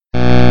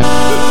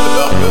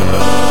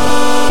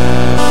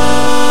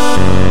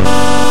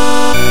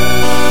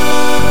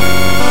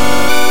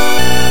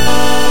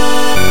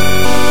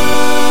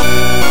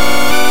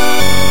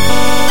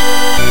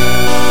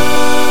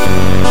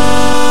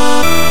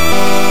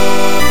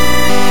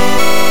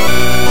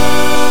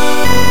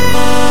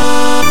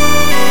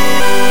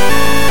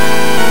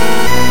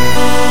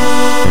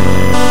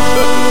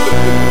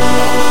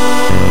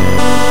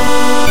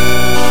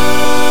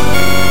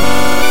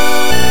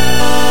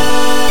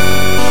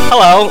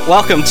Hello,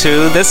 welcome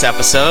to this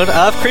episode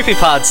of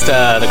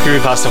Creepypasta, the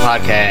Creepypasta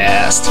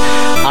podcast.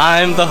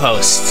 I'm the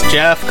host,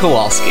 Jeff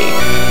Kowalski.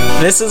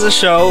 This is a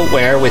show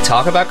where we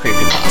talk about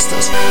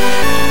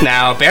creepypastas.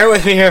 Now, bear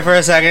with me here for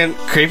a second.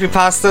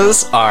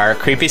 Creepypastas are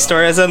creepy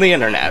stories on the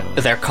internet.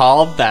 They're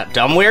called that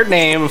dumb weird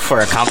name for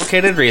a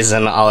complicated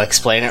reason. I'll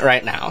explain it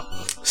right now.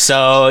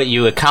 So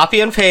you would copy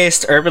and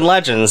paste urban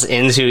legends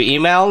into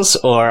emails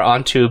or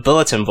onto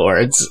bulletin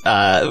boards,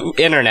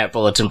 internet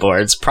bulletin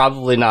boards,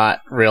 probably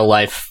not real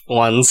life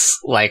ones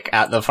like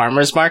at the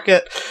farmer's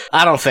market.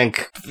 I don't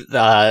think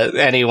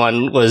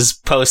anyone was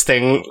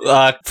posting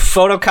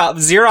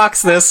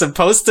Xerox this and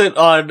post it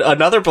on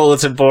another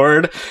bulletin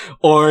board,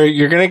 or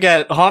you're gonna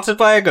get haunted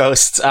by a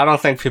ghost. I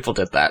don't think people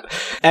did that.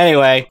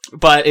 Anyway,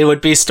 but it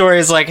would be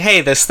stories like,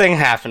 hey, this thing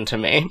happened to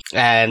me,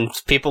 and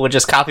people would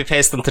just copy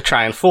paste them to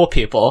try and fool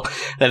people.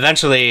 And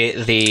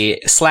eventually,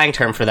 the slang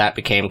term for that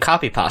became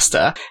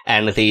copypasta,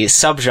 and the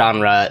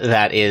subgenre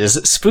that is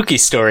spooky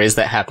stories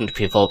that happen to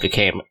people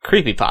became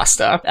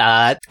creepypasta.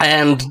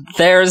 And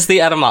there's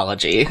the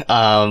etymology.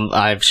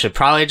 I should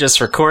probably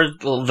just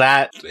record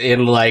that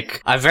in,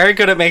 I'm very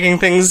good at making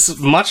things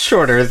much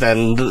shorter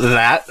than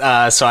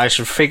that, so I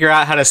should figure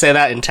out how to say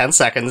that in 10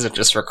 seconds and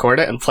just record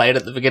it and play it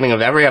at the beginning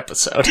of every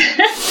episode.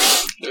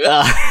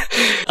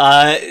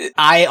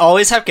 I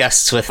always have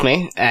guests with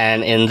me,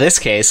 and in this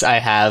case, I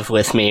have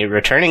with me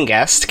returning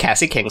guest,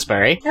 Cassie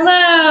Kingsbury.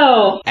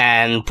 Hello!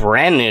 And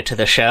brand new to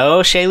the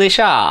show, Shaylee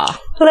Shaw.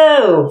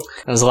 Hello!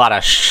 There's a lot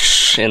of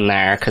shh in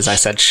there, because I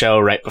said show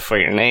right before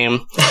your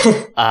name.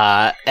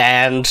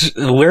 And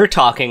we're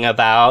talking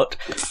about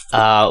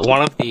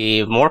one of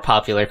the more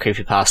popular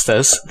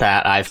creepypastas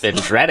that I've been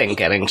dreading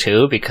getting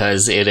to,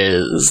 because it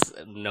is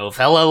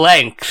novella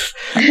length.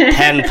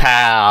 Pen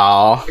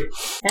Pal.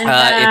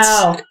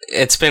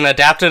 It's been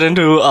adapted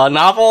into a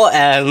novel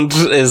and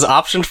is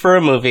optioned for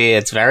a movie.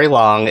 It's very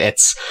long.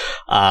 It's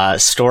a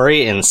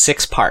story in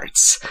 6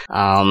 parts.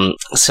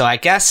 So I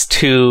guess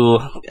to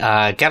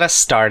get us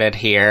started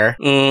here,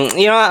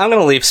 I'm going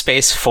to leave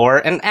space for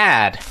an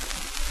ad.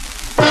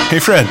 Hey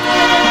Fred,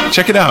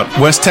 check it out.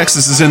 West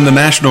Texas is in the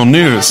national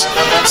news.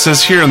 It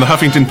says here in the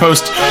Huffington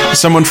Post,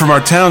 someone from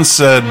our town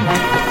said...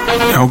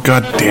 Oh,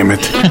 god damn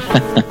it.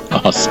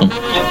 Awesome.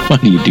 Why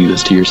do you do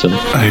this to yourself?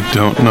 I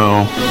don't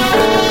know.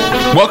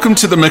 Welcome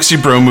to the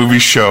Mexi Bro Movie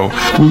Show,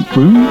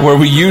 where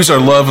we use our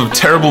love of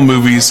terrible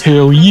movies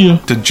Hell yeah.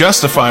 to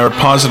justify our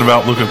positive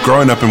outlook of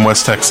growing up in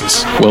West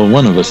Texas. Well,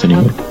 one of us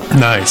anyway.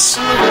 Nice.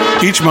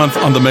 Each month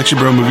on the Mexi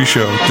Bro Movie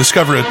Show,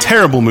 discover a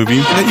terrible movie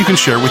that you can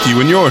share with you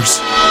and yours.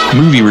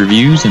 Movie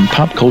reviews and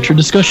pop culture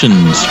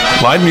discussions.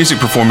 Live music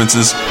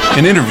performances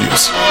and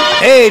interviews.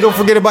 Hey, don't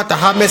forget about the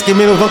hot Mexican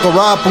minute with Uncle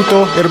Rob,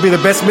 puto. It'll be the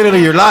best minute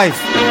of your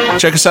life.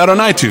 Check us out on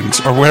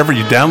iTunes or wherever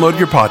you download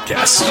your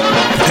podcasts.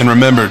 And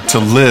remember to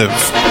live,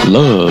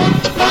 love,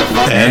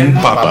 and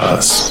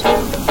papas.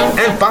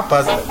 And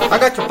papas. I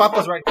got your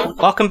papas right now.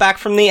 Welcome back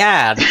from the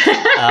ad.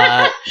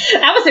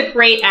 That was a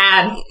great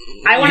ad.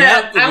 I want to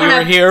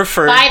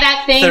buy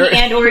that thing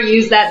and or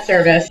use that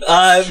service.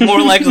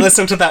 More like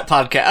listen to that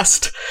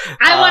podcast.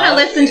 I want to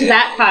listen to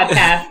that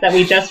podcast that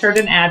we just heard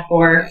an ad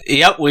for.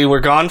 Yep, we were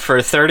gone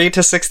for 30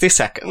 to 60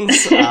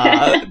 seconds,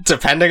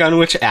 depending on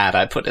which ad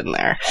I put in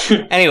there.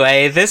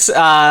 Anyway, this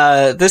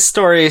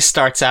story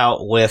starts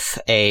out with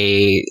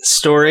a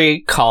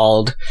story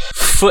called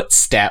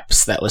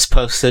Footsteps that was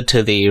posted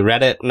to the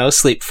Reddit No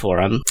Sleep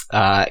forum.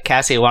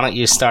 Cassie, why don't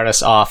you start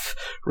us off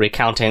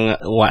recounting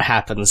what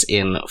happens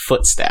in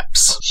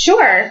Footsteps?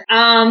 Sure.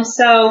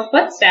 So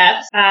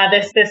Footsteps,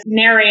 this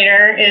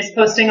narrator is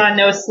posting on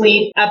No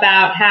Sleep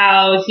about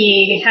how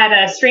he had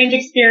a strange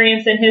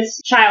experience in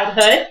his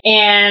childhood,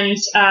 and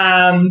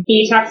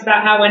he talks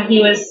about how when he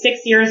was 6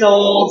 years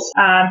old,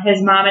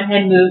 his mom and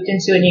him moved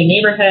into a new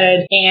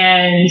neighborhood,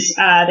 and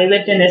they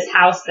lived in this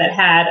house that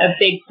had a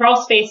big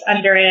crawl space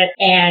under it,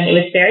 and it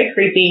was very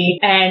creepy,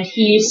 and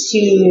he used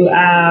to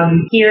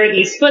hear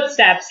these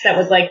footsteps that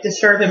would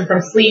disturb him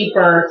from sleep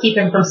or keep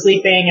him from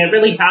sleeping. It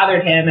really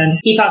bothered him, and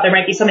he thought there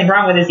might be something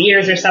wrong with his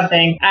ears or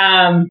something.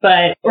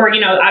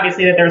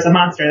 Obviously that there was a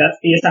monster. That's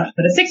the assumption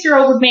that a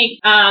 6-year-old would make.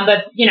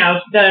 But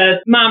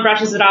the mom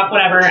brushes it off,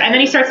 whatever. And then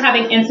he starts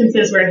having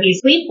instances where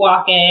he's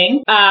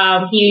sleepwalking.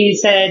 He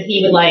said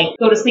he would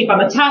go to sleep on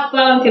the top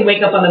bunk and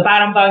wake up on the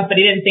bottom bunk, but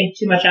he didn't think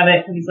too much of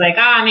it because he's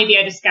maybe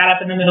I just got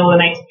up in the middle of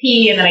the night to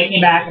pee, and then I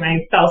came back and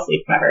I fell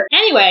asleep, whatever.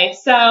 Anyway,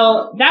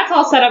 so that's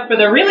all set up for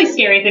the really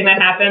scary thing that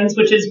happens,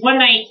 which is one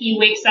night he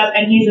wakes up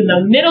and he's in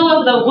the middle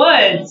of the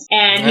woods,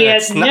 and he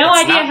has no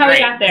idea how he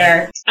got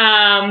there.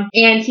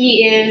 And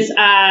he is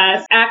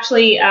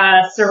actually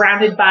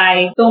surrounded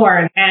by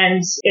thorn,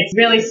 and it's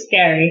really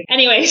scary.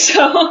 Anyway,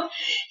 so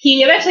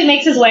he eventually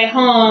makes his way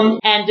home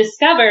and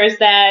discovers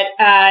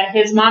that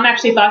his mom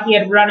actually thought he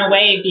had run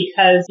away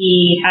because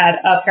he had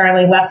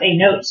apparently left a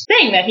note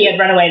saying that he had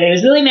run away, that he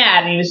was really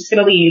mad and he was just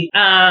going to leave.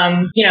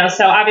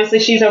 So obviously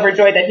she's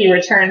overjoyed that he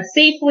returned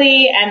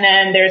safely, and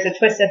then there's a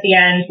twist at the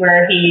end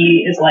where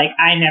he is like,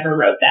 I never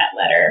wrote that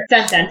letter.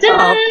 Dun, dun,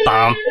 dun.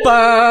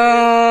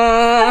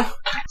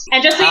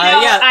 And just so you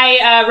know,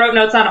 I wrote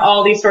notes on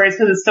all these stories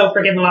because it's so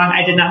friggin' long.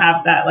 I did not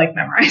have that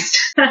memorized.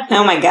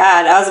 Oh my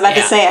god! I was about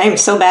to say I'm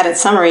so bad at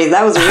summaries.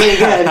 That was really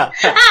good.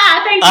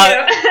 Thank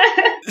you.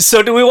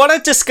 So do we want to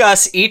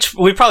discuss each...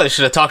 We probably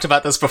should have talked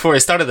about this before we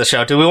started the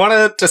show. Do we want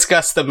to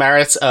discuss the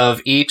merits of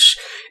each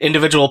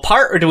individual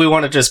part, or do we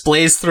want to just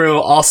blaze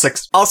through all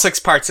six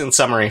parts in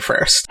summary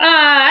first?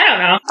 I don't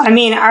know. I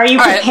mean, are you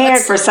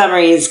prepared for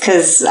summaries?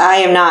 Because I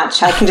am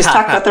not. I can just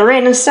talk about the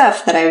random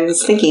stuff that I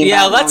was thinking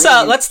about.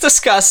 Yeah, let's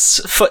discuss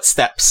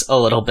Footsteps a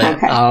little bit.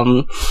 Okay.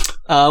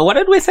 What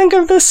did we think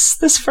of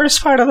this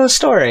first part of the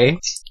story?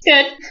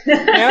 Good.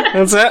 Yeah,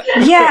 that's it.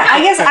 Yeah,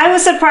 I guess I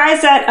was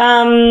surprised that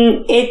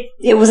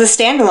it was a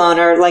standalone,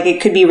 or like it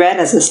could be read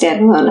as a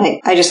standalone.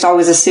 I just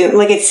always assumed,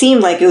 like, it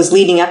seemed like it was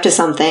leading up to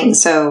something.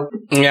 So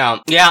yeah.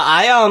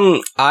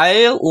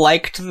 I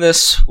liked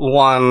this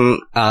one.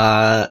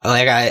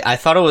 I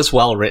thought it was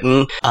well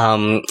written.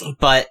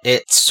 But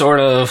it sort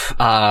of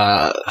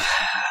I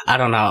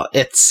don't know.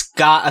 It's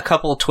got a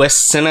couple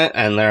twists in it,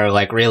 and they're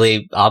like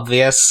really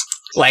obvious.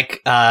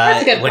 Like,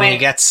 when he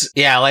gets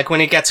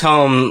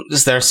home,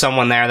 there's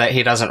someone there that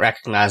he doesn't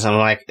recognize. I'm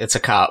like, it's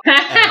a cop.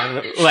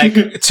 And,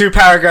 like, 2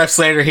 paragraphs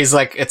later, he's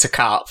like, it's a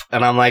cop.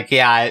 And I'm like,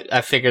 yeah, I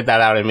figured that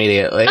out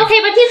immediately.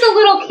 Okay, but he's a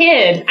little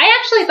kid. I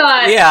actually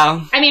thought...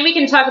 Yeah. I mean, we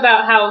can talk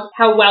about how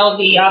well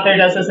the author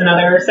does this in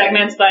other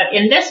segments, but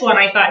in this one,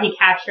 I thought he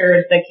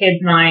captured the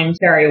kid's mind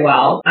very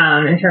well,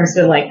 in terms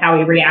of, like, how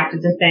he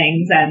reacted to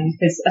things and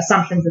his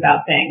assumptions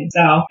about things.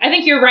 So, I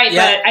think you're right,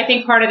 but I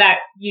think part of that,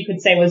 you could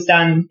say, was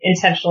done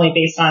intentionally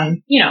based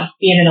on,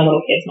 being in a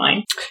little kid's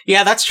mind.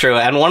 Yeah, that's true.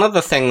 And one of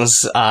the things,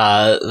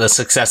 the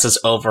successes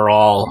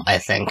overall, I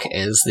think,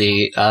 is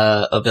the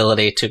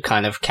ability to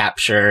kind of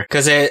capture,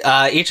 because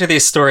each of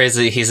these stories,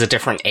 he's a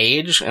different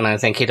age, and I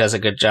think he does a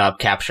good job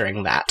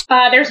capturing that.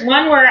 There's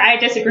one where I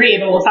disagree,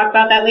 but we'll talk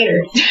about that later.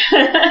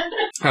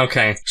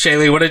 Okay.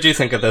 Shaylee, what did you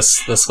think of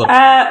this little...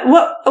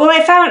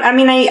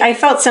 I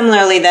felt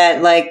similarly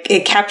that, like,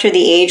 it captured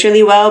the age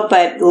really well,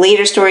 but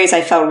later stories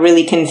I felt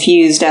really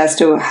confused as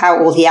to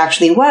how old he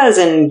actually was,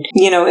 and,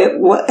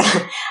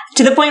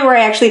 to the point where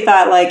I actually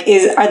thought, like,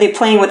 are they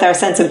playing with our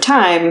sense of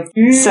time?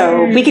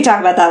 So we could talk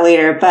about that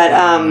later, but,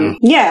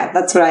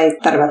 that's what I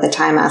thought about the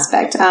time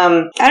aspect.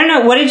 I don't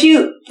know, what did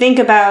you think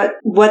about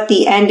what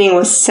the ending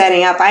was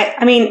setting up?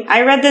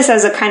 I read this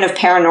as a kind of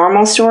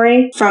paranormal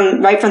story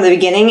right from the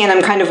beginning, and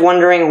I'm kind of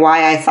wondering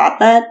why I thought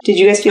that. Did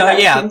you guys feel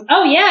that? Yeah.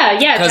 Oh, yeah,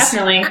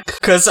 definitely.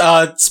 Because,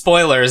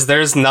 spoilers,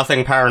 there's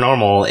nothing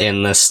paranormal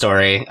in this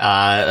story.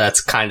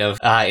 That's kind of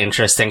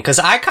interesting, because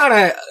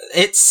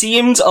it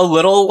seemed a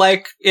little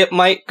like it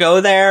might go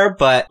there,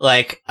 but,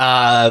 like,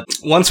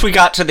 once we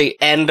got to the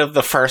end of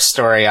the first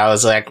story, I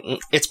was like,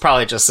 it's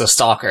probably just a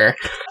stalker.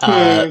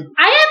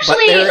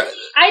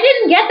 I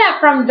didn't get that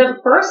from the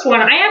first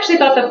one. I actually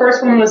thought the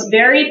first one was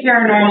very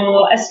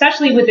paranormal,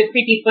 especially with the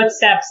creepy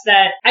footsteps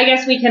that I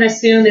guess we can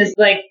assume is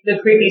like the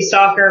creepy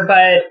stalker,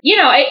 but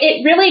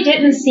it really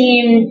didn't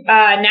seem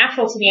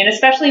natural to me. And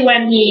especially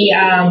when he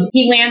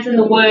lands in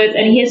the woods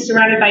and he is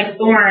surrounded by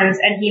thorns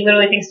and he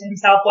literally thinks to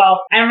himself,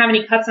 well, I don't have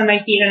any cuts on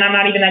my feet and I'm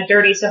not even that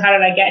dirty, so how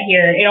did I get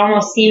here? It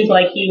almost seemed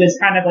like he was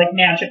kind of like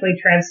magically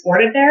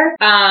transported there.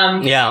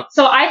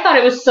 So I thought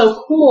it was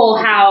so cool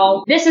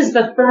how this is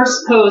the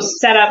first post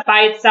set up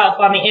by itself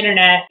on the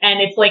internet,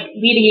 and it's like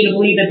leading you to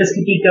believe that this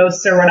could be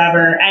ghosts or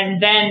whatever,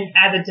 and then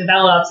as it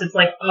develops, it's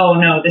like, oh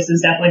no, this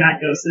is definitely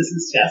not ghosts, this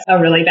is just a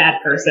really bad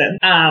person.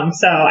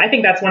 So I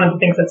think that's one of the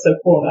things that's so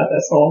cool about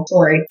this whole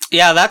story.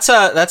 Yeah,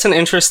 that's an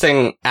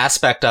interesting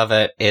aspect of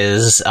it,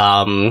 is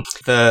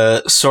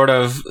the sort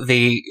of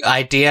the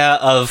idea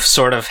of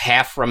sort of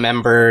half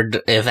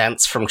remembered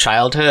events from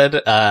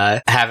childhood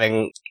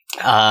having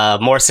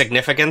more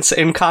significance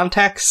in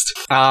context.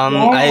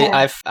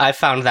 I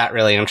found that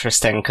really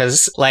interesting,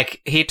 because,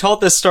 like, he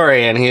told this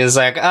story and he was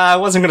like, I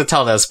wasn't going to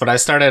tell this, but I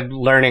started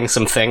learning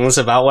some things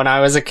about when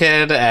I was a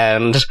kid,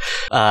 and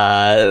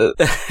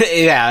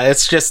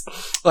it's just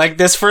like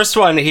this first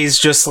one, he's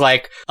just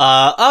like,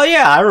 oh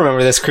yeah, I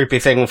remember this creepy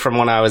thing from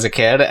when I was a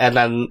kid, and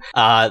then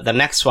the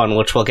next one,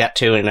 which we'll get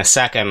to in a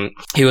second,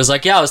 he was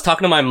like, yeah, I was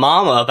talking to my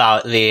mom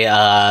about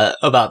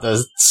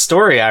the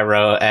story I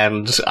wrote,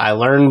 and I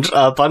learned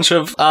a bunch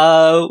of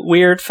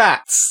weird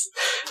facts,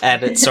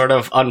 and it sort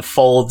of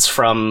unfolds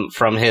from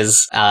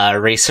his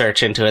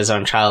research into his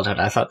own childhood.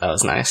 I thought that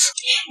was nice.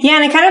 Yeah,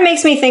 and it kind of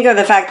makes me think of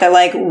the fact that,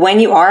 like, when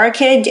you are a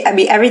kid, I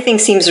mean, everything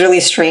seems really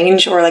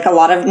strange, or like a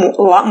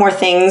lot more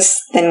things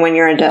than when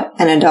you're an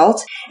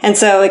adult, and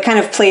so it kind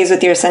of plays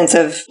with your sense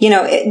of,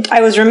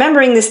 I was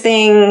remembering this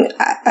thing.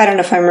 I don't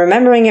know if I'm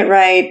remembering it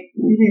right,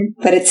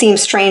 but it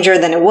seems stranger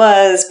than it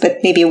was, but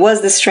maybe it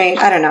was this strange.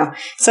 I don't know.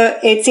 So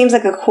it seems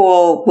like a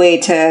cool way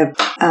to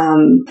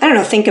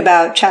think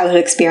about childhood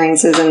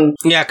experiences. And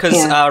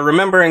because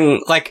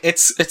remembering, like,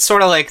 it's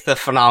sort of like the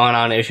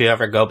phenomenon if you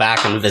ever go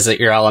back and visit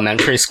your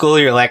elementary school,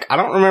 you're like, I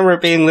don't remember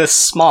it being this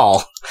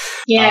small.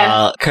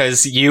 Yeah.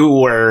 Because you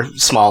were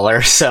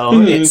smaller,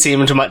 so it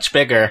seemed much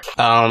bigger.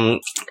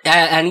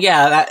 And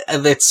yeah,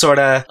 it's sort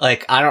of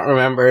like, I don't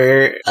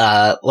remember,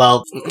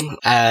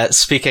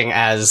 speaking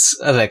as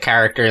the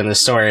character in the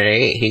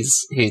story,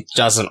 he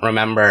doesn't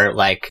remember,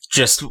 like,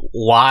 just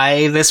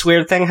why this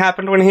weird thing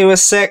happened when he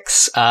was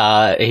 6.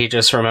 He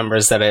just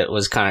remembers that it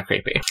was kind of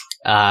creepy.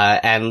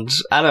 And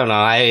I don't know,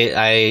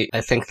 I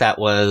think that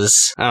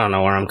was, I don't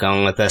know where I'm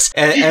going with this.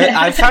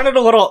 I found it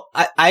a little,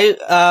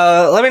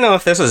 let me know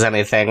if this is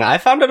anything. I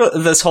found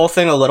this whole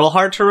thing a little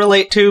hard to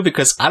relate to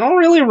because I don't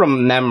really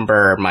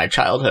remember my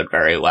childhood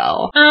very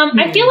well.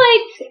 I feel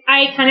like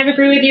I kind of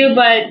agree with you,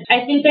 but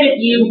I think that if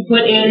you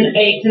put in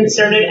a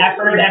concerted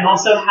effort and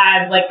also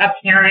had like a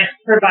parent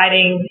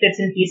providing bits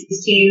and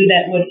pieces to you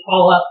that would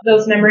call up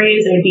those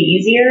memories, it would be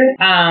easier.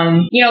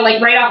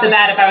 Like right off the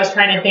bat, if I was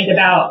trying to think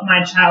about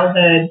my childhood,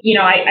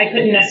 I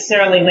couldn't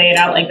necessarily lay it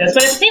out like this.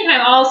 But at the same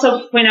time, I'll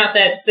also point out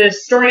that the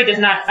story does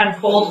not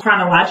unfold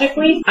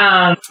chronologically.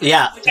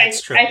 Yeah,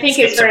 that's true. I think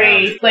it's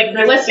very like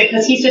realistic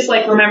because he's just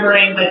like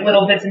remembering like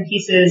little bits and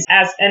pieces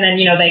and then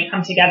they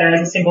come together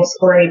as a single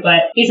story.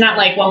 But he's not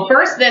like, well,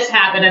 first this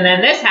happened and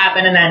then this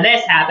happened and then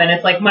this happened.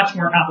 It's like much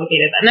more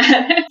complicated than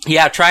that.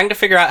 Yeah, trying to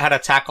figure out how to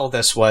tackle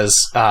this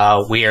was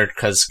weird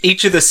because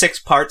each of the 6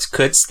 parts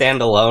could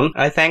stand alone,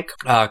 I think,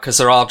 because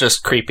they're all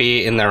just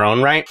creepy in their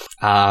own right.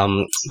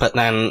 But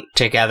then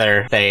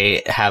together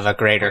they have a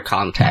greater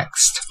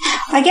context.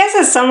 I guess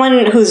as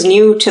someone who's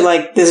new to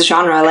like this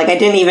genre, like I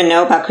didn't even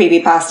know about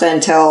creepypasta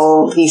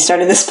until we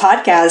started this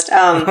podcast.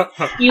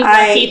 You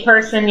lucky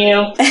person,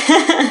 you.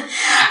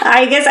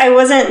 I guess I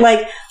wasn't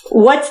like,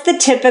 what's the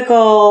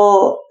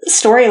typical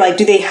story like?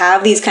 Do they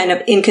have these kind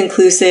of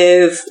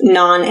inconclusive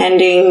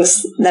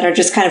non-endings that are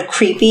just kind of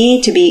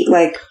creepy to be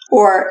like,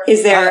 or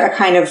is there a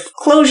kind of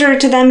closure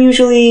to them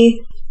usually?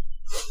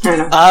 I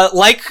don't know.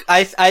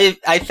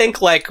 I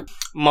think like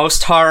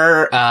most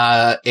horror,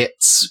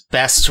 it's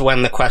best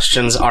when the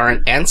questions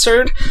aren't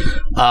answered.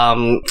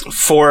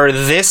 For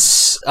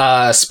this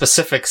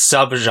specific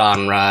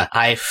subgenre,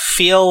 I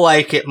feel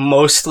like it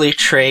mostly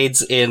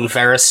trades in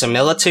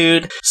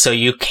verisimilitude, so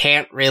you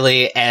can't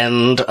really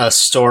end a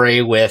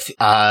story with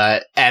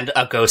and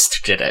a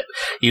ghost did it.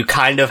 You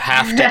kind of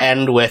have to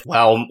end with,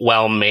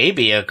 well,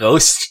 maybe a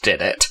ghost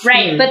did it.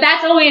 Right, but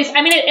that's always,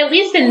 I mean, at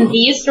least in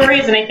these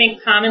stories, and I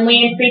think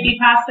commonly in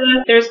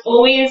creepypasta, there's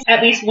always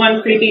at least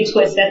one creepy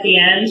twist at the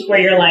end where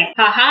you're like,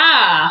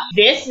 haha,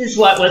 this is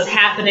what was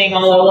happening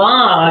all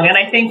along. And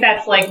I think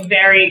that's like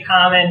very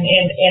common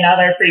in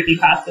other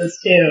creepypastas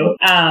too.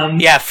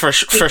 Yeah, for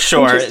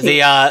sure.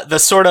 The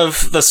sort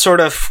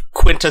of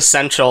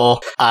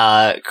quintessential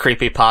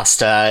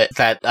creepypasta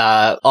that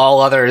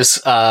all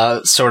others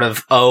sort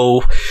of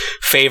owe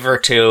favor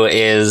to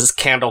is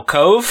Candle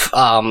Cove,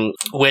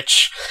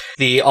 which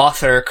the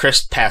author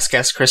Chris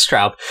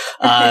Straub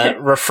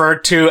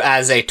referred to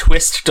as a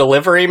twist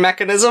delivery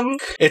mechanism.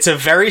 It's a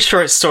very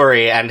short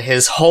story, and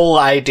his whole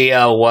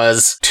idea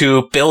was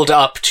to build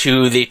up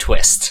to the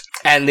twist.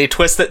 And the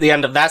twist at the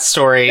end of that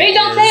story. Wait,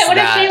 don't say it. What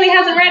if Shaylee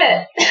hasn't read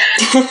it?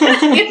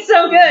 It's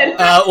so good.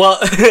 Well,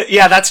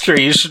 yeah, that's true.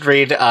 You should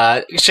read.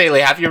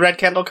 Shaylee, have you read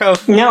Candle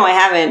Cove? No, I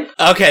haven't.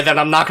 Okay, then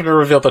I'm not going to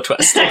reveal the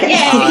twist.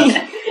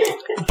 Yay.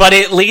 But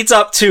it leads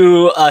up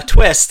to a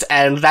twist,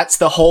 and that's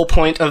the whole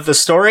point of the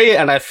story,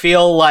 and I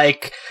feel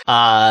like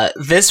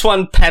this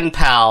one, Pen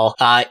Pal,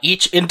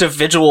 each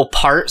individual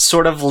part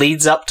sort of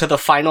leads up to the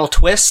final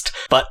twist,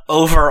 but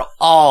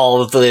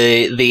overall,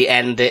 the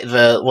end,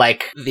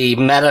 the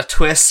meta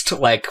twist,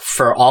 like,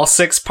 for all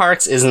 6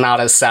 parts is not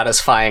as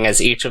satisfying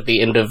as each of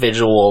the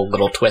individual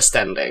little twist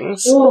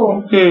endings.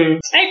 Ooh.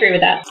 I agree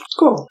with that.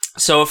 Cool.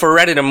 So if we're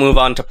ready to move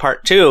on to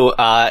part 2,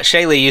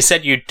 Shaylee, you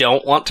said you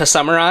don't want to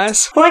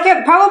summarize? Well, I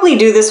could probably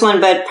do this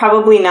one, but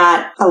probably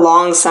not a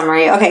long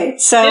summary. Okay,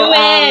 so...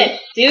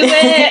 Do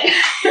it!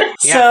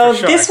 So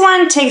sure. This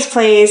one takes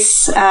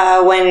place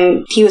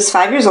when he was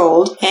 5 years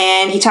old,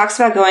 and he talks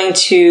about going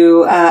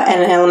to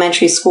an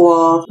elementary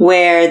school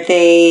where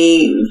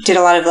they did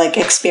a lot of like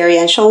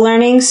experiential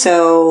learning.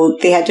 So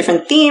they had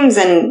different themes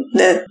and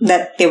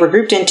that they were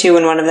grouped into,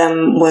 and one of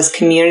them was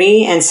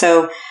community. And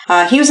so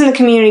he was in the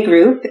community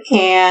group,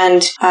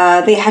 and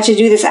they had to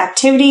do this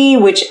activity,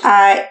 which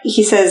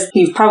he says,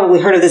 you've probably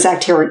heard of this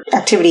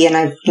activity, and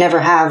I never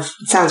have.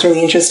 It sounds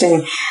really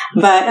interesting.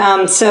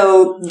 But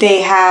so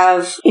they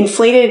have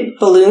inflated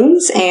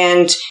balloons,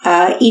 and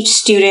each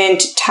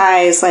student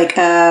ties like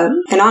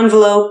an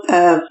envelope,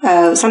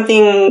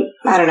 something,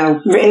 I don't know,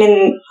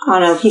 written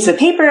on a piece of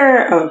paper,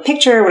 a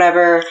picture,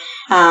 whatever,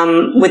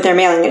 with their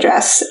mailing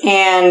address.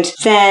 And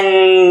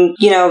then,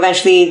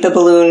 eventually the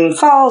balloon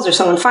falls or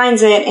someone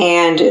finds it,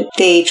 and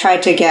they try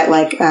to get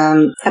like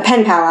a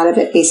pen pal out of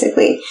it,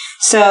 basically.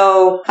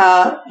 So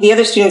the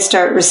other students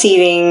start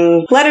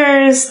receiving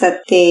letters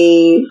that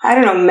they, I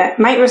don't know,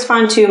 might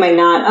respond to, might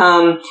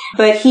not.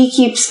 But he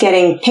keeps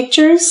getting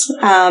pictures.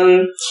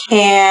 And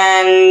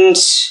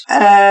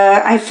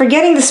I'm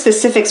forgetting the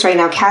specifics right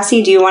now.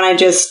 Cassie, do you want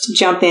to just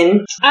jump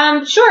in?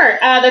 Sure.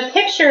 The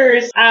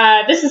pictures,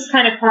 this is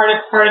kind of part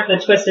of the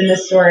twist in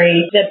this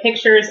story. The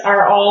pictures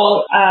are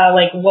all,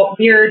 like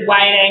weird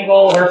wide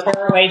angle or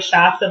far away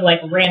shots of like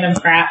random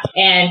crap.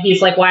 And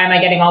he's like, why am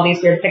I getting all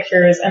these weird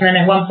pictures? And then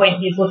at one point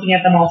he's looking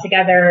at them all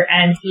together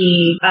and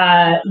he,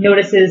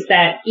 notices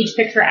that each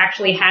picture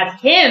actually has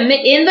him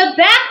in the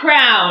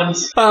background.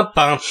 Bum,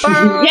 bum,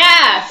 bum.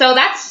 Yeah, so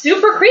that's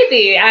super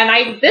creepy.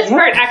 And this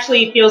part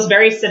actually feels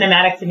very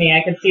cinematic to me.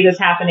 I could see this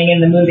happening in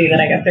the movie that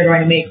I guess they're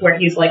going to make, where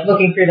he's like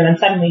looking through them and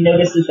suddenly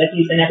notices that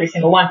he's in every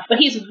single one. But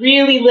he's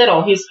really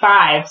little. He's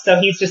 5. So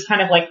he's just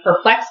kind of like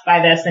perplexed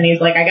by this. And he's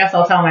like, I guess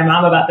I'll tell my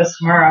mom about this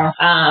tomorrow.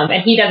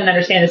 And he doesn't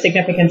understand the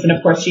significance. And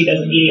of course she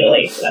does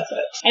immediately. So that's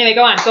it. Anyway,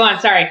 go on.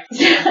 Sorry.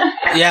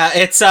 Yeah,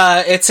 it's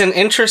an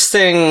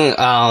interesting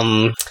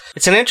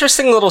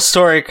little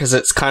story because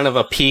it's kind of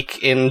a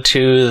peek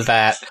into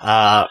that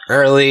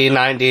early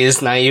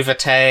 90s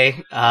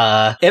naivete.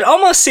 It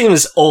almost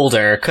seems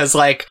older because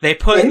like they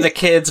put the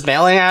kid's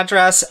mailing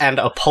address and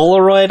a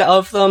Polaroid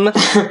of them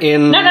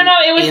in. No.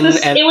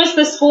 It was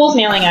the school's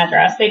mailing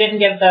address. They didn't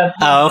give the.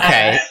 Oh,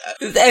 okay.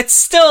 It's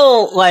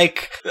still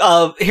like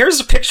here's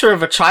a picture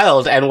of a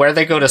child and where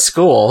they go to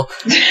school.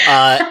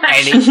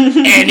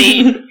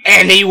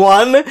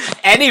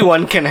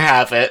 Anyone can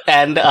have it,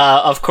 and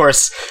of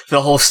course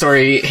the whole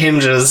story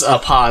hinges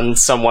upon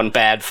someone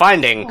bad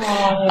finding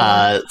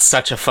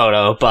such a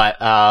photo. But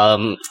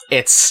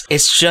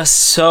it's just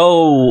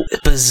so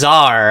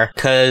bizarre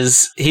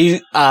because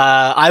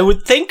I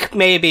would think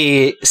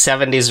maybe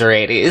 70s or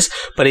 80s,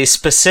 but he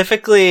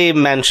specifically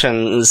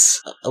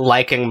mentions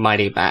liking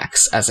Mighty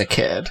Max as a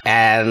kid,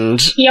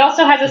 and he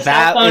also has a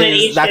cell phone at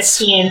age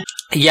 15.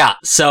 Yeah,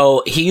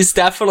 so he's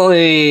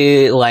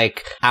definitely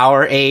like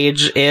our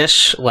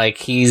age-ish. Like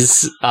he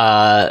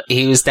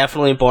was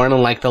definitely born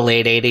in like the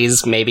late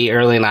 80s, maybe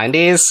early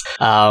 90s.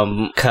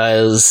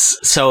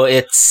 So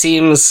it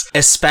seems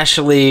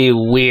especially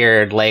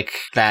weird like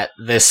that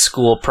this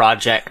school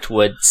project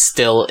would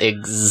still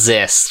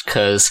exist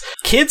because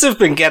kids have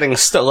been getting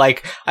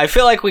like I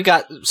feel like we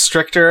got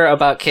stricter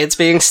about kids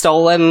being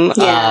stolen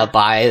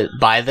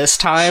by this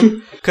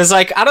time. Because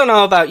like I don't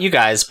know about you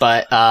guys,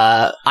 but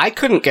I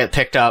couldn't get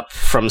picked up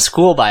from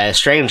school by a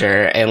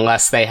stranger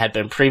unless they had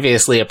been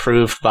previously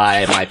approved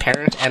by my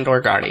parent and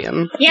or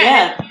guardian.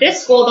 Yeah. At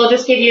this school, they'll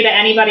just give you to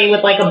anybody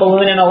with like a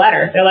balloon and a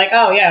letter. They're like,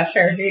 oh yeah,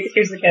 sure,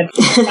 here's the kid.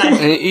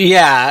 Fine.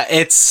 Yeah,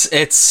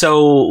 it's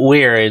so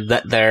weird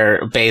that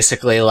they're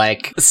basically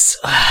like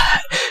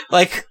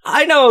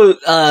I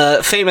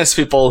know famous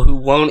people who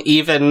won't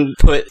even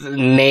put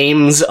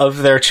names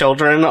of their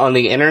children on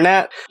the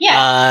internet.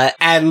 Yeah.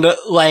 And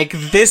like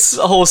this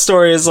whole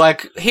story is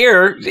like,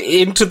 here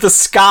into the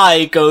sky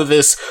go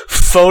this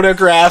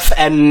photograph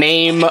and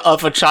name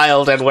of a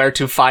child and where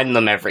to find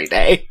them every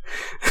day.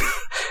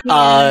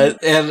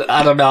 And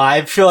I don't know,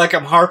 I feel like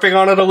I'm harping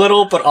on it a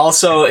little, but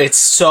also it's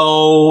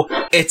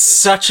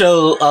such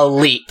a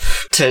leap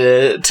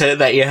to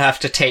that you have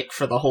to take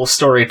for the whole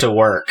story to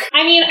work.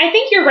 I mean, I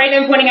think you're right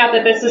in pointing out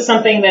that this is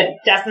something that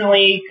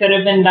definitely could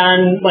have been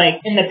done like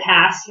in the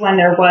past when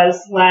there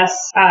was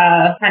less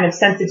kind of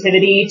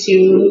sensitivity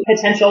to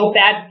potential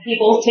bad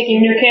people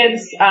taking your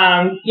kids,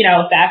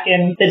 back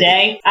in the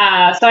day.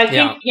 So I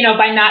think,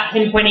 by not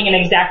pinpointing an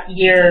exact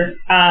year,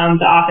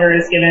 the author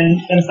has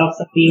given themselves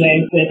some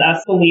leeway with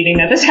us believing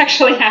that this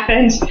actually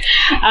happened.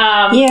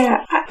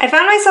 I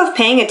found myself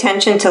paying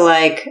attention to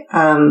like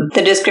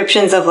the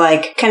descriptions of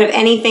like kind of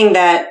anything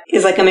that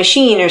is like a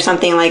machine or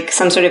something, like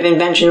some sort of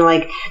invention,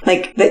 to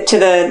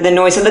the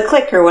noise of the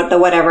click or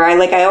whatever.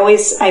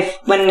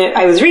 When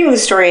I was reading the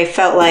story, I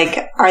felt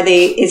like,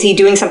 is he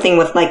doing something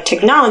with like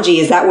technology?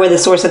 Is that where the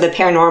source of the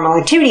paranormal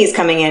activity is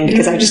coming in?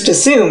 Because I just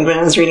assumed when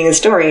I was reading the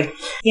story.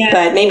 Yeah.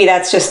 But maybe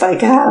that's just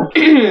like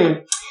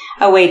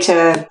a way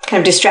to kind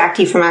of distract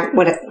you from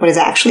what is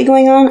actually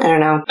going on. I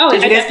don't know. Oh,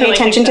 did you guys pay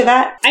attention to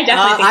that? I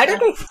definitely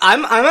think so.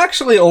 I'm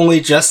actually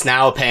only just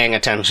now paying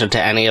attention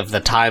to any of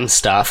the time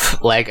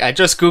stuff. Like, I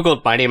just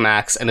Googled Mighty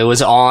Max, and it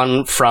was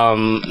on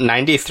from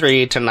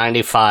 93 to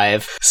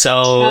 95.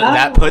 So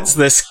that puts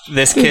this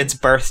kid's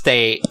birth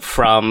date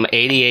from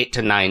 88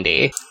 to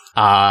 90.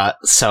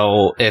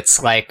 So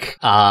it's like,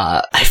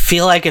 I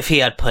feel like if he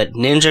had put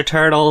Ninja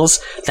Turtles,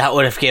 that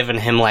would have given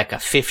him like a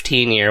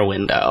 15-year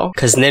window.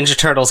 Cause Ninja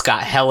Turtles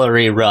got hella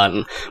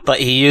rerun, but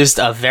he used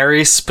a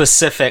very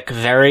specific,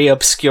 very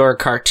obscure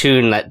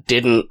cartoon that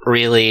didn't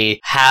really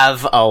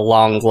have a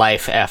long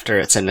life after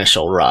its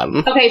initial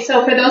run. Okay,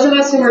 so for those of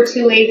us who were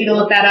too lazy to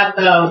look that up,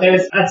 though,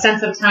 there's a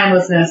sense of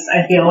timelessness,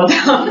 I feel,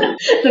 about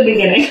the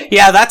beginning.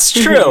 Yeah, that's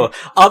true.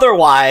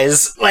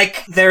 Otherwise,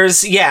 like,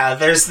 there's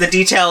the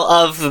detail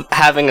of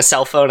having a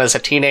cell phone as a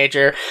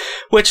teenager,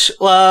 which,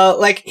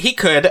 like, he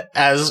could,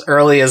 as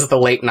early as the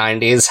late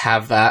 90s,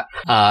 have that,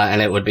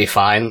 and it would be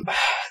fine.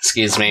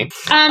 Excuse me.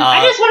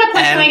 I just want to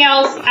put something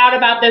else out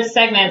about this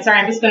segment. Sorry,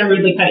 I'm just going to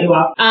rudely cut you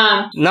off.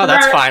 No,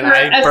 that's fine.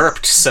 I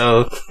burped,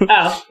 so...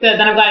 Oh, good.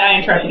 Then I'm glad I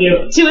interrupted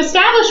you. To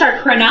establish our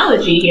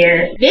chronology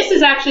here, this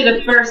is actually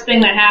the first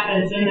thing that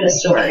happens in this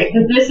story,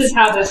 because this is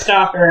how the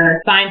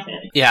stalker finds him.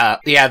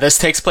 Yeah, this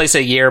takes place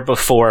a year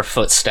before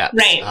Footsteps.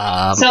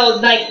 Right. So,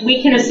 like,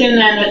 we can assume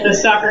then that the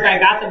stalker guy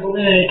got the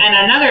balloon,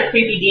 and another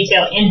creepy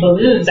detail in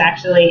balloons,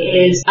 actually,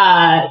 is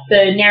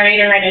the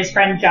narrator and his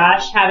friend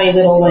Josh have a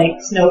little, like,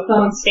 snow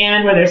cone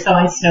stand where they're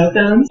selling snow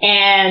cones,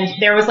 and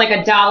there was, like,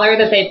 $1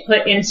 that they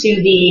put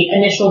into the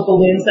initial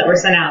balloons that were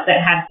sent out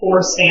that had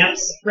 4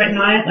 stamps written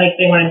on it, like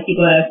they wanted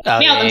people to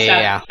mail them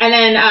stuff. Yeah. And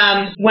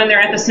then when they're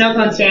at the snow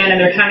cone stand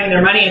and they're counting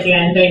their money at the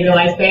end, they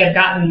realize they have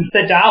gotten the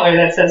 $1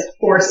 that says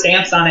 4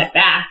 stamps on it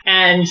back,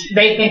 and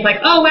they think like,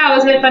 oh wow,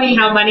 isn't it funny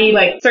how money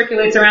like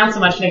circulates around so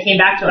much and it came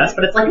back to us?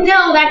 But it's like,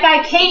 no, that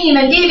guy came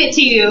and gave it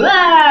to you.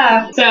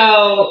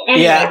 So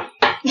anyway. Yeah.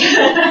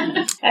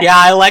 Yeah,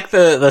 I like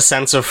the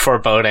sense of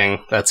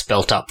foreboding that's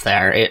built up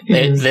there.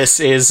 This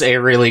is a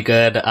really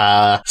good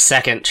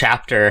second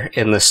chapter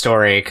in the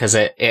story, because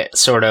it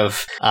sort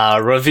of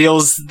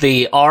reveals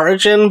the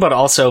origin but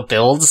also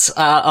builds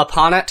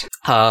upon it.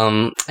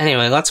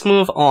 Anyway, let's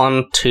move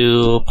on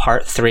to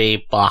part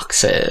 3,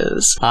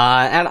 boxes.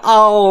 And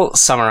I'll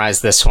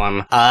summarize this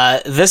one.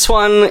 This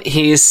one,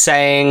 he's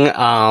saying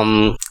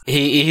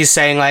he's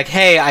saying like,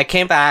 hey, I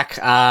came back,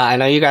 I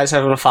know you guys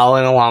have been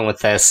following along with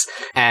this,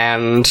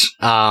 and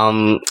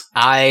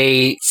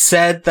I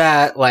said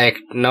that like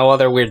no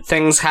other weird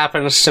things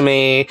happens to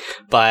me,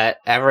 but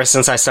ever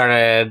since I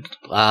started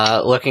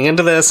looking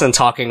into this and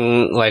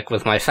talking like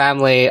with my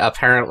family,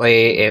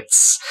 apparently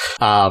it's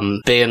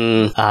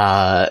been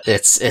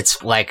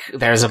it's like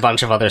there's a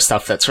bunch of other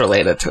stuff that's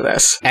related to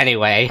this.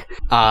 Anyway,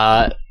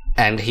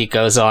 and he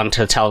goes on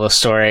to tell the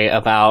story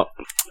about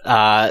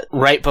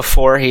right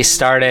before he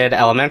started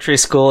elementary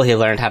school, he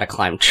learned how to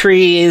climb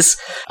trees,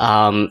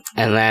 and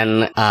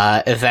then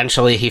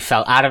eventually he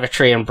fell out of a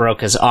tree and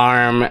broke his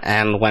arm,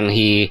 and when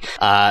he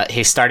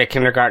started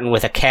kindergarten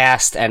with a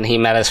cast, and he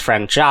met his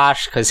friend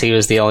Josh, because he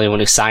was the only one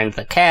who signed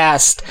the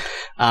cast,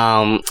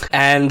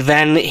 and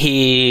then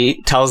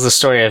he tells the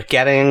story of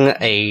getting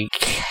a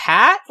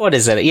cat? What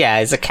is it? Yeah,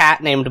 it's a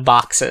cat named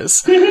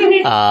Boxes,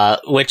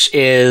 which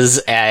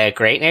is a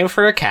great name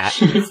for a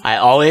cat. I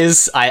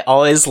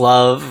always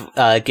love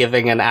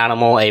giving an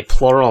animal a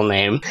plural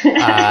name,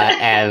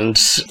 and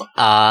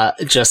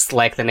just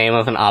like the name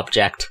of an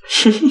object.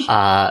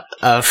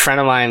 A friend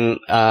of mine,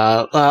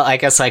 well, I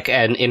guess like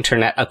an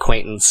internet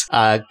acquaintance,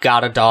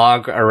 got a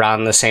dog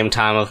around the same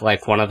time of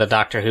like one of the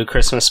Doctor Who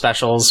Christmas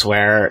specials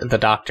where the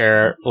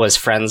Doctor was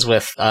friends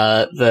with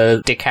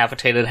the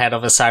decapitated head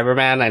of a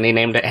Cyberman, and he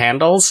named it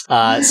Handles.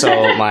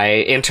 So my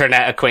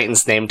internet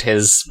acquaintance named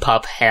his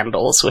pup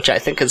Handles, which I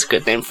think is a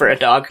good name for a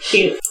dog.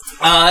 Cute.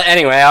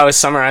 Anyway, I was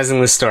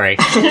summarizing the story.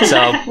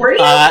 So,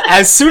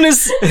 as soon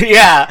as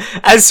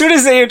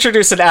they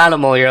introduce an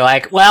animal, you're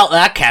like, well,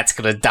 that cat's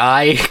gonna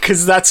die,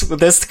 because that's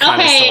this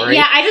kind of story.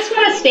 Yeah, I just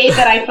want to state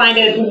that I find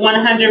it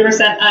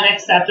 100%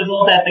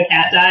 unacceptable that the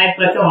cat died,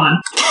 but go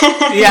on.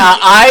 Yeah,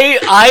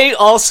 I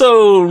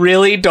also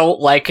really don't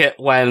like it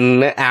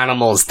when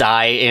animals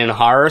die in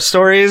horror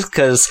stories,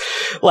 because,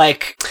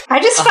 like... I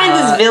just find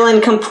this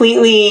villain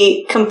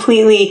completely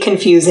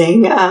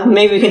confusing.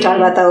 Maybe we can talk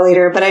about that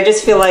later, but I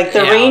just feel like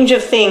the range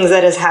of things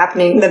that is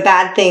happening, the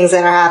bad things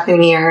that are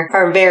happening here,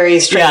 are very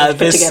strange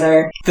put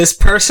together. This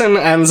person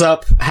ends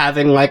up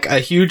having, like, a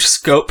huge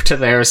scope to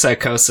their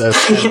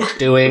psychosis and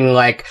doing,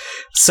 like,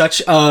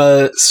 such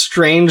a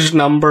strange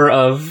number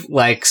of,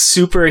 like,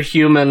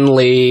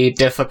 superhumanly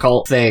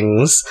difficult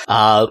things.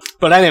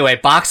 But anyway,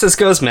 Boxes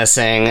goes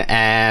missing,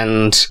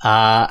 and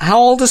how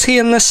old is he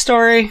in this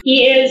story?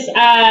 He is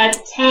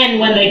 10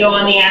 when they go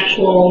on the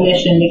actual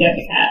mission to get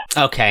the cat.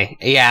 Okay,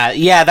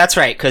 yeah, that's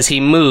right, because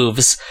he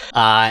moves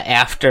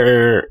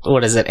after,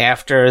 what is it,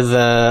 after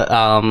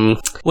the,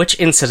 which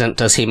incident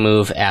does he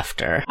move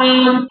after?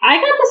 I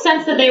got the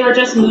sense that they were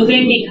just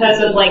moving because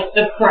of, like,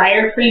 the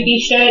prior creepy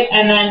shit,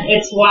 and then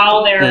it's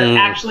while they're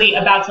actually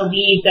about to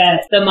leave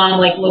that the mom,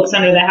 like, looks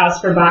under the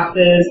house for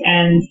Boxes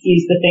and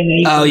sees the thing that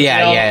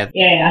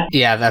he's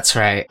Yeah, that's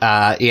right.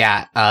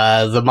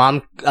 The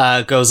mom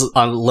goes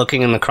on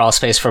looking in the crawl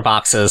space for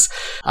Boxes,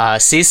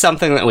 sees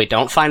something that we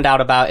don't find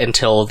out about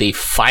until the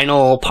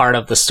final part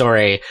of the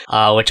story,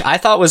 which I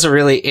thought was a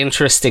really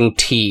interesting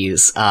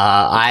tease.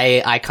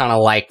 I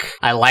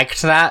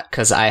liked that,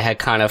 because I had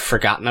kind of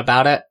forgotten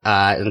about it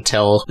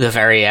until the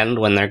very end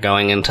when they're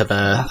going into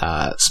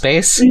the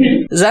space.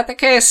 Mm-hmm. Is that the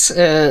case?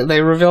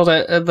 They revealed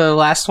it in the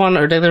last one,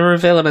 or did they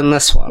reveal it in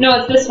this one? No,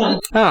 it's this one.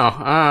 Oh,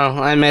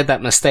 I made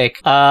that mistake.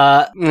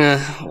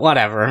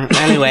 Whatever.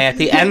 Anyway, at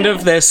the end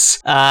of this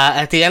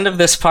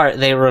part,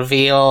 they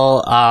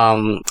reveal,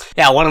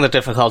 one of the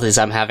difficulties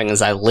I'm having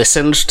is I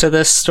listened changed to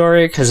this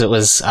story because it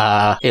was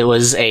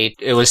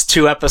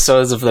 2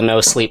 episodes of the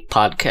No Sleep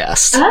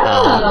podcast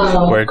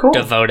were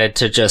devoted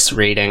to just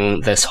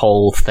reading this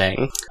whole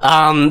thing.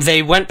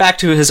 They went back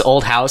to his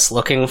old house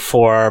looking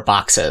for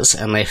boxes,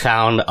 and they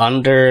found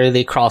under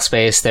the crawl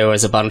space there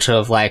was a bunch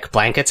of like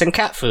blankets and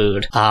cat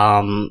food.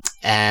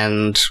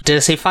 And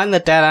does he find the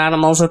dead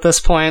animals at this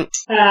point?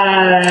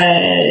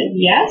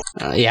 Yes.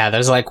 Yeah,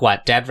 there's like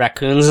dead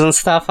raccoons and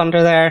stuff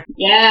under there.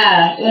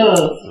 Yeah.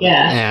 Ugh.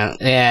 Yeah.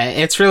 Yeah,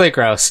 it's really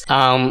gross.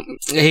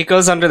 He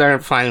goes under there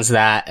and finds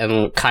that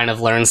and kind of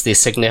learns the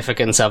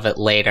significance of it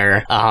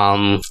later.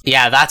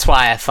 Yeah, that's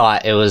why I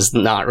thought it was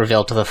not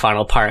revealed to the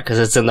final part, because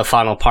it's in the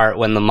final part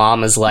when the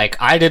mom is like,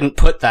 I didn't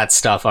put that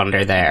stuff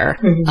under there.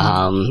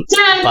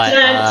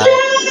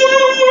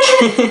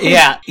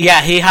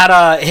 Yeah, he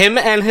had him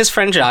and his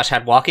friend Josh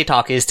had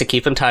walkie-talkies to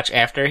keep in touch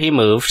after he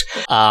moved,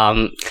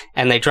 and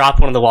they drop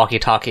one of the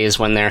walkie-talkies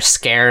when they're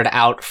scared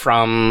out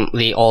from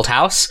the old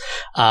house,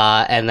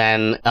 and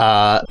then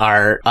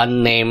our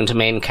unnamed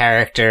main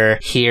character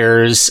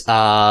hears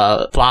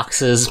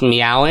boxes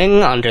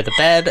meowing under the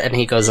bed, and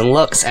he goes and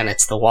looks, and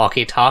it's the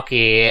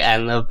walkie-talkie,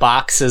 and the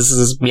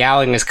boxes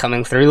meowing is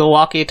coming through the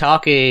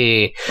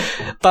walkie-talkie.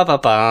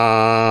 Ba-ba-ba.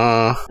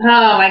 Oh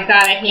my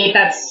god, I hate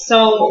that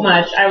so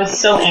much. I was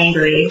so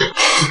angry.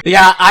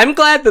 Yeah, I'm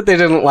glad that they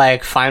didn't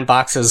find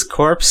Box's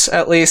corpse,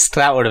 at least.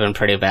 That would have been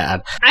pretty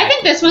bad. I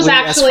think this was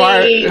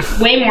actually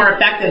way more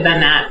effective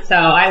than that. So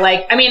I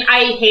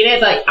hate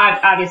it, but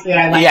obviously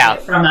I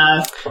liked it from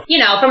a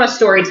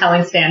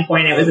storytelling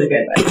standpoint. It was a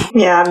good one.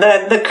 Yeah,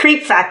 the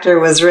creep factor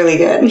was really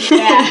good.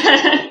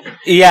 Yeah.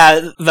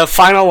 Yeah, the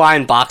final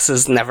line,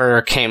 Boxes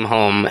never came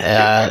home,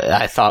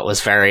 I thought was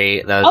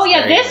very...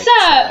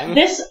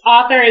 This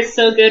author is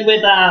so good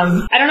with,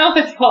 I don't know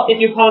if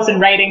you call this in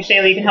writing,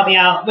 Shayla, you can help me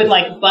out, with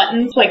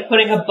buttons,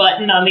 putting a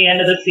button on the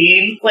end of the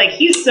scene.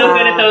 He's so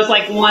good at those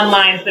one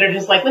lines that are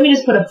just let me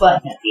just put a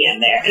button at the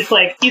end there. It's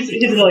he's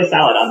really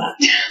solid on that.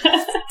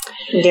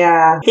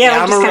 Yeah,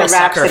 I'm a real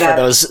sucker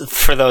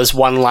for those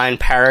one-line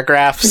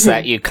paragraphs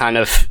that you kind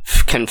of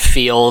can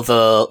feel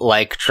the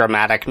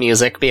dramatic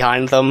music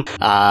behind them.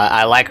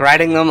 I like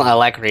writing them. I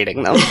like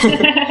reading them.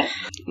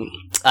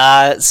 Do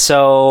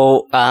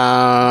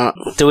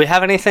we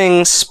have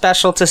anything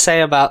special to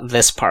say about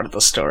this part of the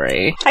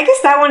story? I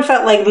guess that one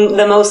felt like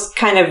the most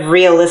kind of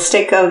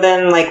realistic of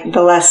them,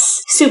 the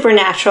less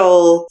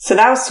supernatural. So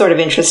that was sort of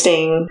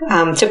interesting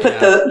to put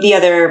the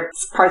other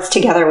parts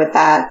together with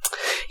that.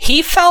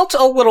 He felt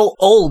a little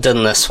old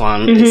in this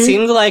one. Mm-hmm. It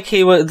seemed like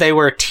they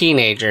were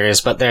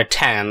teenagers, but they're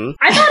 10.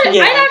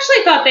 I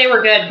actually thought they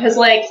were good because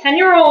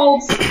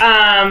 10-year-olds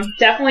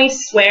definitely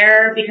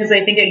swear because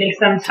they think it makes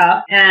them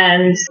tough,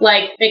 and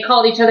they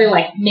called each other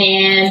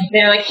man.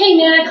 They're like, hey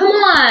man, come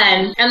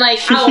on. And I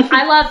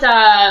loved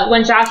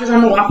when Josh was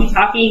on the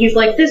walkie-talkie, he's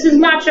like, this is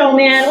Macho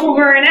Man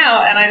over and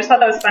out. And I just thought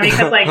that was funny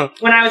because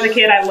when I was a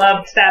kid, I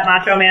loved that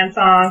Macho Man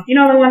song. You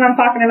know the one I'm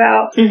talking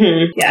about?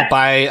 Mm-hmm. Yeah.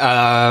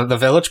 By the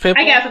Village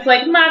People? I guess it's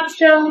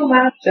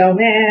Macho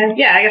Man.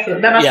 Yeah, I guess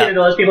that must be the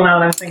Village People now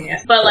that I'm singing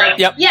it. But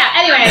yeah,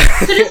 anyway,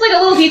 so just a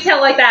little detail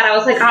like that, I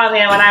was like, oh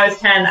man, when I was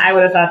 10, I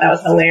would have thought that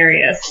was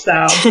hilarious.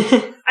 So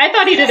I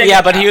thought he did a good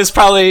job.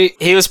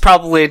 He was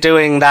probably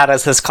doing that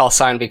as his call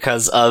sign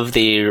because of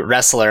the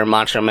wrestler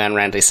Macho Man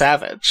Randy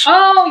Savage.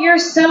 Oh, you're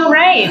so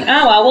right.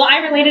 Oh well, I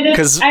related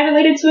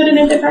to it in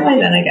a different way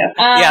then, I guess.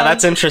 Yeah,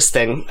 that's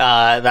interesting.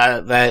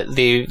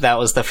 That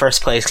was the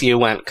first place you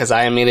went, because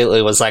I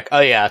immediately was like,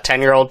 oh yeah,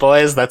 10-year-old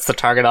boys, that's the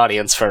target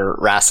audience for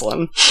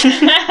wrestling.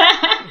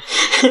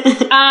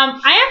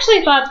 I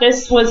actually thought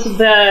this was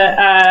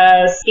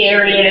the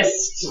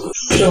scariest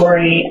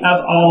story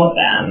of all of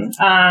them.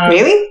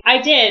 Really? I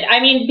did.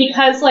 I mean,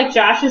 because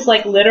Josh is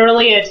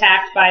literally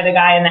attacked by the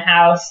guy in the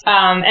house.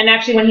 And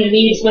actually when they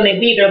leave,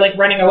 they're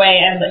running away,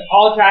 and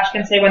all Josh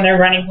can say when they're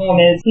running home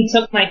is, he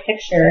took my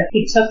picture.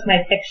 He took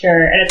my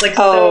picture. And it's that's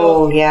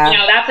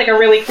a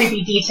really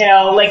creepy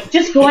detail.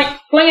 Just going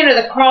into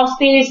the crawl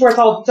space where it's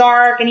all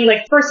dark, and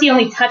first he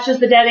only touches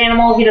the dead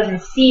animals, he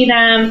doesn't see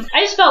them.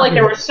 I just felt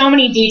there were so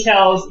many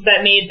details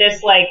that made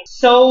this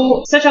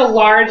such a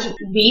large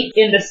leap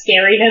in the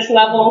scariness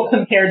level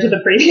compared to the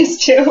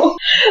previous two,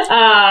 which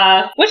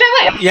I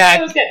liked. Yeah,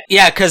 it was good.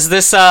 Yeah, because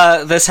this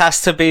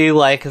has to be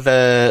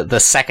the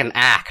second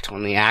act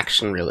when the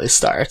action really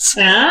starts.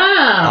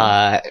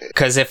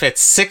 Because if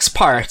it's 6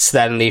 parts,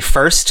 then the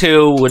first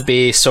 2 would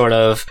be sort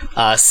of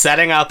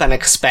setting up and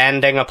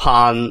expanding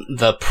upon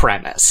the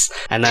premise,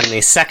 and then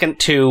the second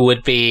 2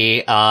 would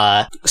be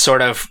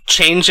sort of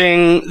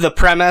changing the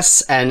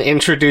premise and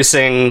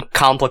introducing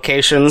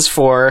complications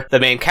for the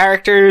main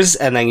characters,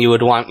 and then you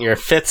would want your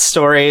 5th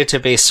story story to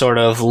be sort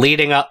of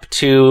leading up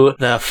to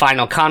the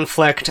final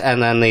conflict,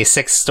 and then the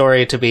sixth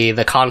story to be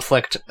the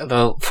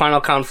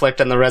final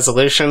conflict and the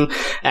resolution.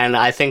 And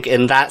I think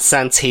in that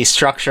sense, he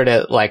structured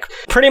it like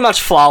pretty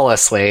much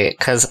flawlessly,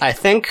 because I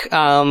think,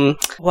 an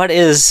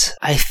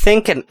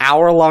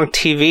hour-long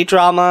TV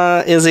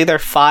drama is either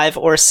 5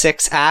 or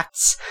 6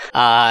 acts,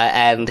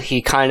 and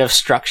he kind of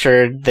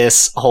structured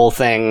this whole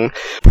thing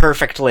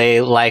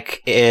perfectly,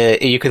 like,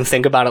 you can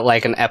think about it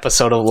like an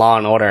episode of Law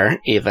and Order,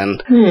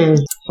 even.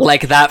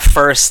 Like, that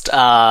first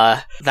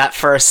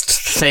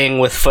thing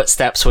with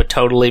footsteps would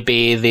totally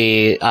be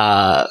the,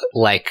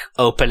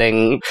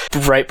 opening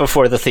right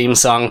before the theme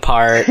song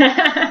part.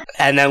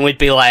 And then we'd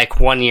be like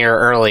 1 year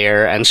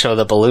earlier and show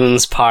the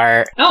balloons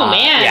part. Oh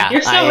man,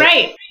 you're so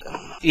right.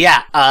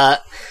 Yeah,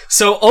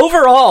 so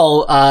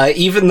overall,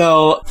 even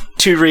though,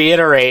 to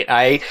reiterate,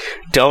 I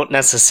don't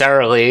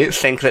necessarily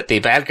think that the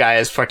bad guy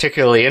is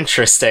particularly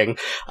interesting,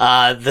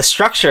 the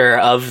structure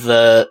of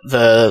the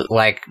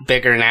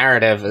bigger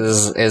narrative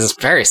is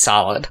very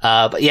solid.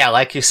 But yeah,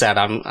 like you said,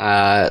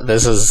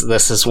 this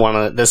is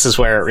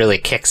where it really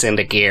kicks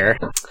into gear.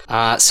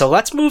 So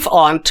let's move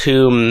on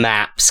to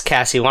maps.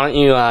 Cassie, why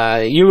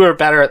don't you were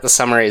better at the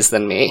summaries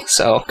than me,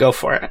 so go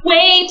for it.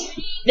 Wait,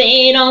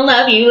 they don't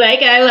love you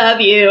like I love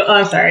you. Oh,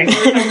 I'm sorry.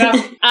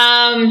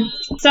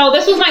 So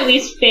this was my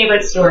least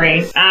favorite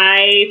story.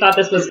 I thought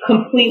this was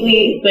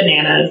completely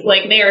bananas.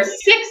 Like, they are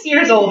 6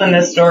 years old in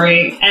this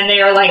story, and they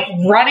are like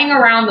running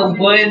around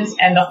the woods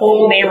and the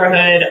whole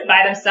neighborhood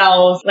by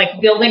themselves,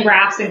 like building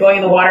rafts and going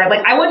in the water.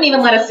 Like, I wouldn't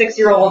even let a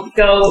 6-year-old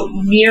go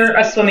near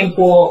a swimming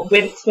pool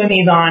with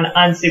swimmies on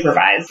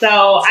unsupervised.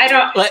 So I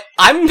don't. Like,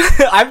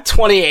 I'm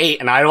 28,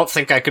 and I don't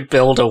think I could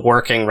build a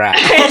working raft.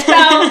 So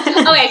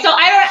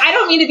I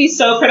don't mean to be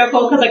so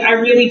critical, because like I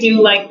really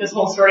do like this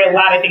whole story a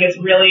lot. I think it's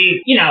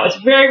really, it's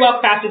very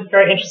well crafted,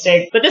 very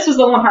interesting. But this was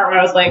the one part where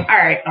I was like, all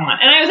right, come on.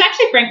 And I was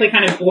actually frankly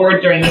kind of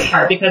bored during this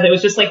part, because it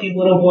was just like these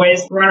little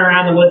boys run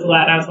around the woods a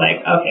lot. And I was like,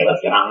 okay,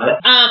 let's get on with it.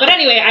 But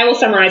anyway, I will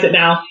summarize it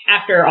now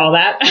after all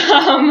that.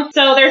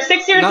 So they're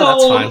 6 years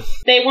old. Fine.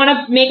 They want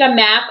to make a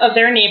map of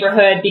their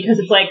neighborhood, because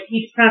it's like,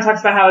 he kind of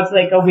talks about how it's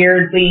like a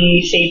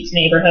weirdly shaped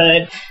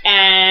neighborhood.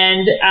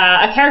 And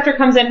a character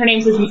comes in, her name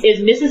is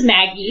Mrs.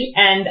 Maggie,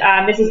 and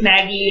Mrs.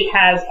 Maggie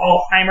has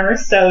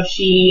Alzheimer's, so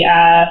she,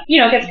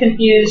 gets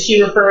confused.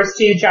 She refers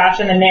to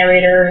Josh and the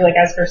narrator like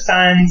as her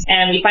sons,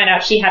 and we find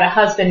out she had a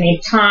husband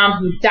named Tom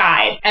who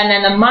died. And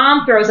then the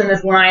mom throws in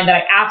this line that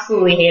I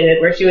absolutely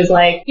hated, where she was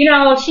like,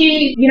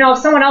 if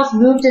someone else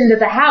moved into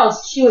the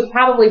house, she would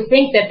probably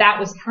think that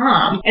was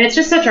Tom. And it's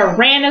just such a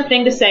random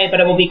thing to say, but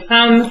it will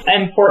become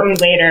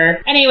important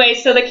later. Anyway,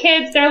 so the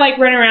kids, they're like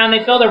running around,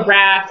 they build a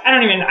raft. I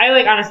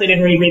honestly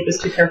didn't reread this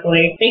too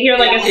carefully. They hear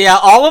like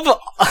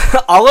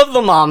all of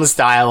the mom's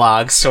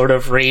dialogue sort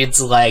of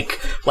reads like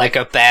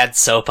a bad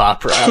soap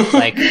opera.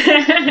 Like,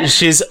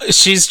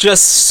 she's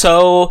just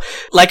so,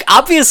 like,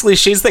 obviously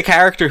she's the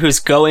character who's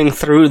going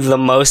through the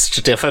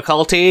most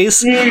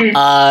difficulties in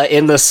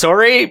the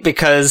story,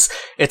 because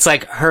it's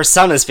like her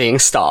son is being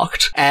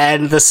stalked,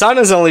 and the son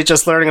is only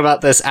just learning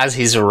about this as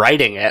he's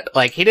writing it.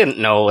 Like, he didn't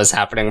know what was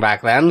happening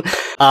back then.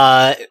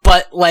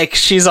 But like,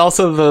 she's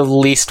also the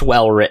least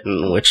well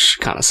written, which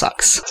kind of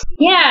sucks.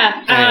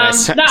 Yeah.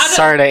 Anyway,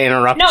 sorry to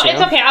interrupt you. No,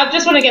 it's okay. I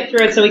just want to get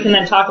through it so we can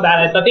then talk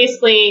about it. But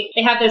basically,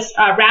 they have this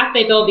raft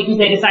they build because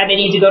they decide they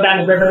need to go down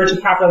the river to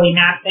properly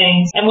map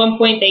things. At one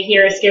point, they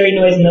hear a scary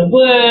noise in the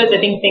woods. I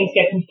think things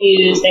get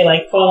confused. They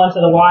fall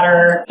into the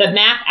water. The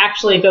map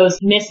actually goes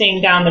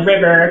missing down the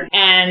river,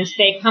 and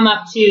they come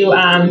up to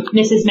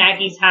Mrs.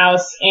 Maggie's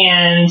house,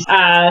 and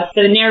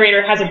the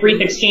narrator has a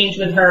brief exchange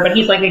with her, but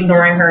he's like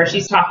ignoring her.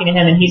 She's talking to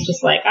him, and he's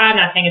just like, I'm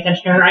not paying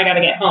attention to her. I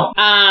gotta get home.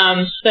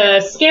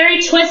 The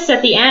scary twists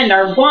at the end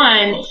are,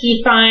 one,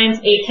 he finds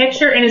a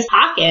picture in his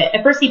pocket.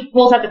 At first, he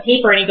pulls out the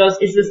paper and he goes,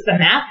 is this the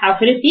map? How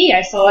could it be?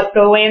 I saw it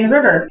go away in the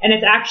river. And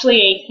it's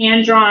actually a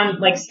hand-drawn,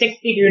 stick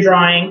figure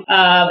drawing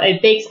of a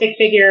big stick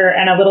figure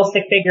and a little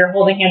stick figure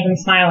holding hands and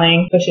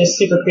smiling, which is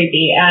super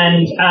creepy.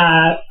 And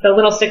the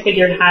little stick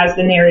figure has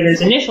the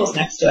narrator's initials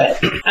next to it.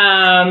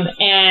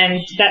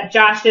 And that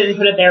Josh didn't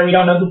put it there. We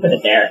don't know who put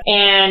it there.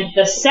 And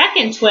the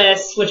second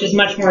twist, which is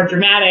much more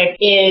dramatic,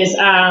 is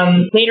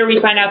later we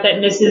find out that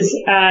Mrs.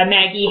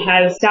 Maggie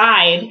has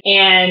died,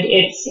 and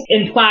it's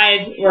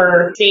implied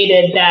or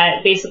stated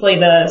that basically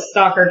the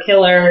stalker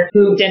killer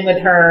moved in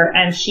with her,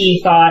 and she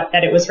thought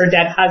that it was her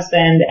dead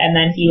husband, and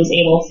then he was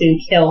able to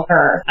kill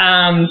her.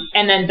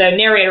 And then the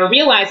narrator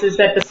realizes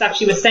that the stuff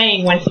she was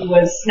saying when he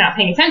was not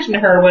paying attention to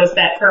her was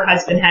that her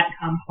husband hadn't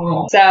come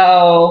home.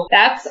 So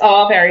that's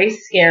all very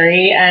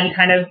scary and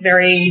kind of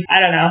very, I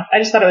don't know. I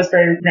just thought it was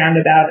very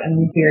roundabout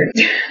and weird.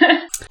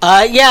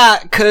 Yeah,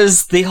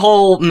 because the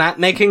whole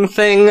map-making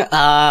thing,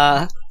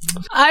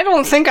 I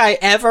don't think I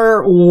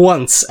ever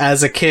once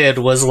as a kid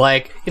was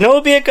like, You know what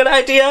would be a good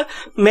idea?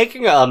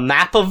 Making a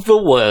map of the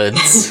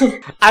woods.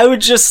 I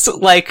would just,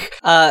 like,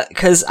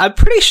 because I'm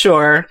pretty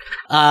sure,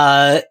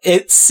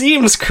 it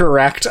seems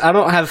correct. I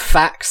don't have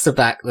facts to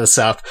back this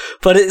up,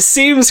 but it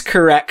seems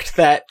correct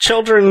that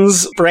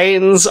children's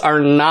brains are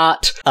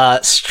not,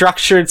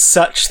 structured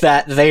such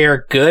that they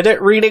are good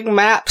at reading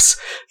maps,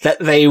 that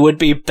they would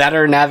be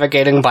better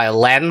navigating by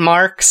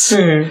landmarks.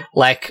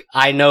 Like,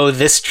 I know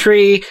this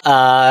tree,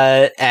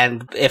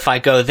 and if I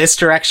go this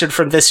direction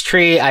from this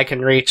tree, I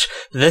can reach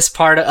this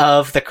part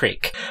of the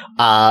creek,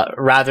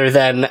 rather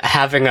than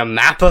having a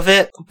map of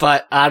it.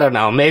 But I don't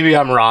know, maybe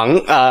I'm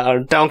wrong.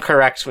 Don't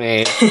correct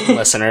me,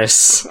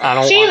 listeners. I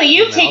don't Shayla, want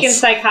you've emails. taken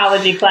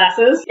psychology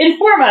classes.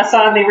 Inform us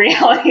on the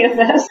reality of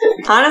this.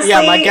 Honestly,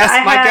 Yeah, my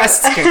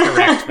guests can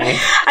correct me.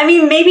 I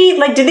mean, maybe,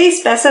 like, did they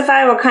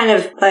specify what kind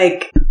of,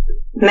 like,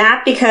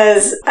 map?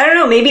 Because, I don't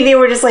know, maybe they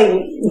were just, like,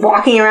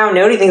 walking around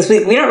noting things. We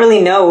don't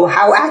really know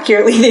how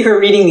accurately they were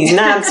reading these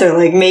maps or,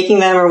 like, making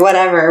them or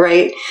whatever,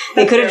 right?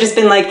 They could have just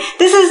been like,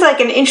 this is, like,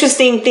 an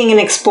interesting thing an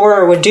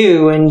explorer would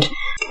do, and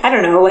I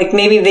don't know, like,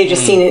 maybe they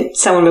just seen it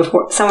somewhere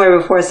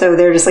before, so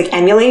they're just, like,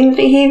 emulating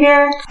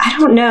behavior? I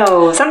don't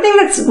know. Something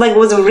that's, like,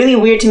 was really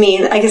weird to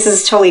me, I guess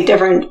this is totally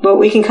different, but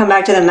we can come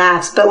back to the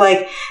maps, but,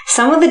 like,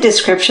 some of the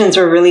descriptions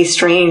were really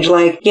strange,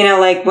 like, you know,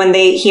 like, when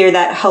they hear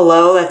that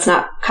hello that's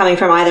not coming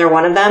from either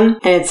one of them,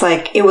 and it's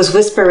like, it was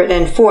whispered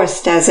and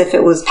forced as if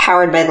it was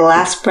powered by the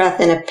last breath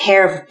in a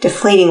pair of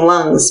deflating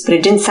lungs, but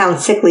it didn't sound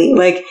sickly,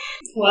 like,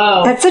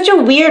 Whoa. that's such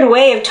a weird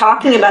way of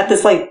talking about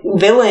this, like,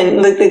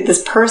 villain, like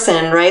this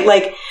person, right?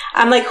 Like,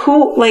 I'm like,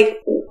 who, like,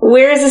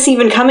 where is this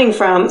even coming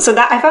from? So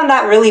that, I found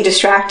that really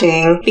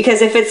distracting,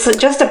 because if it's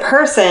just a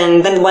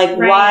person, then, like,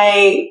 Right.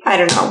 why, I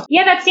don't know.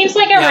 Yeah, that seems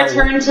like a Yeah.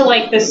 return to,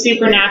 like, the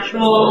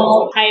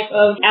supernatural type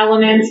of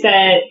elements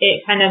that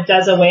it kind of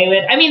does away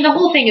with. I mean, the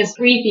whole thing is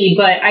creepy,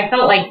 but I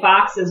felt like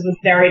Boxes was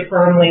very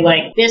firmly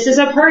like, this is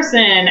a person,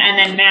 and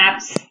then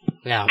Maps.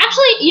 Yeah.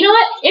 Actually, you know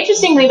what?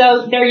 Interestingly,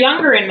 though, they're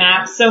younger in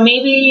Maps, so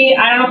maybe,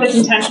 I don't know if it's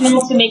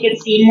intentional to make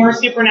it seem more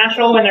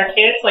supernatural when they're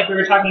kids, like we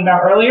were talking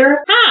about earlier.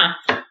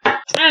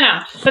 I don't know.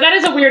 But that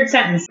is a weird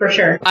sentence, for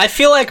sure. I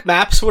feel like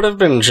Maps would have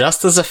been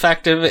just as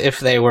effective if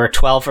they were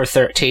 12 or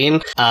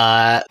 13.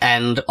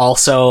 And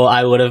also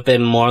I would have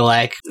been more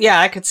like,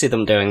 yeah, I could see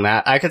them doing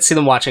that. I could see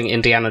them watching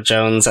Indiana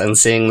Jones and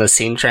seeing the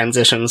scene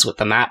transitions with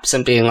the maps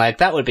and being like,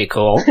 that would be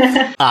cool.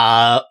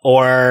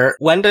 Or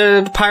when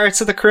did Pirates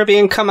of the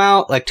Caribbean come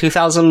out? Like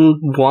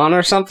 2001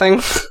 or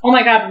something? Oh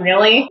my god,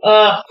 really?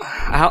 Ugh.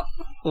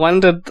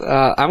 When did,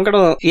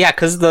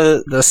 cause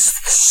the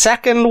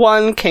second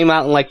one came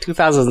out in like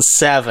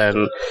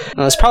 2007. It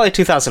was probably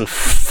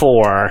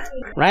 2004,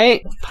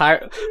 right?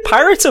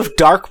 Pirates of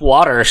Dark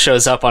Water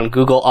shows up on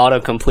Google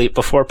Autocomplete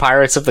before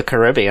Pirates of the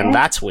Caribbean.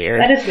 That's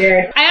weird. That is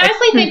weird. I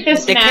honestly think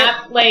this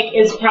map, like,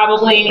 is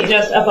probably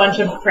just a bunch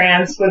of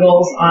crayon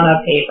squiggles on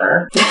a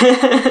paper.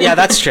 Yeah,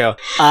 that's true.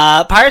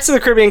 Pirates of the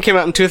Caribbean came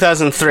out in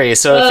 2003,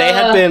 so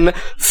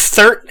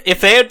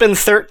if they had been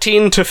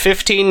 13 to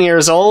 15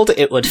 years old,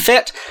 it would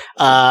fit.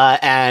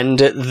 And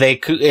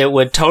I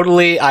would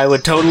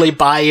totally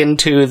buy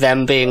into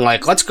them being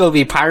like, let's go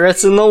be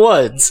pirates in the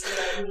woods.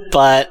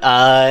 But,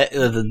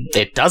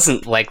 it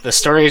doesn't, like, the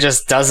story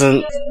just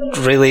doesn't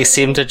really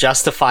seem to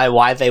justify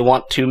why they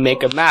want to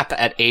make a map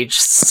at age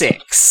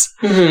 6.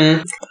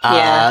 Mm-hmm.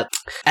 Yeah.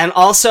 And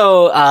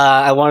also,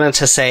 I wanted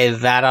to say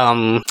that,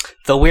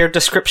 the weird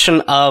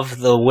description of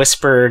the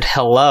whispered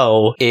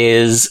hello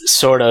is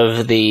sort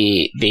of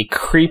the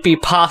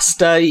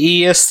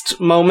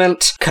creepypasta-iest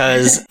moment,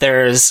 because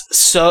there's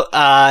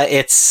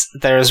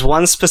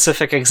one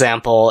specific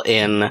example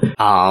in,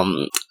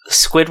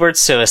 Squidward's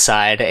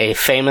Suicide, a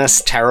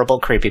famous, terrible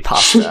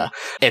creepypasta.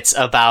 It's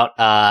about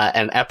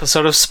an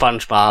episode of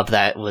SpongeBob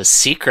that was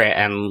secret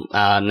and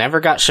never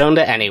got shown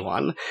to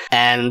anyone.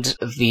 And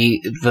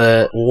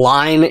the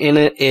line in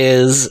it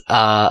is,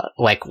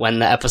 like, when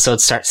the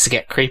episode starts to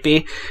get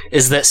creepy,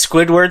 is that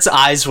Squidward's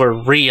eyes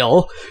were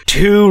real,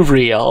 too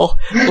real.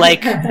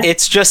 Like,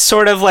 it's just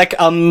sort of like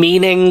a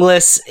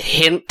meaningless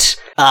hint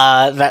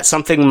that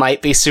something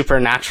might be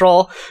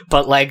supernatural,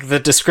 but, like, the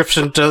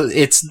description,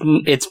 it's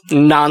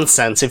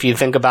nonsense if you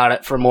think about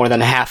it for more than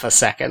half a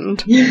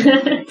second.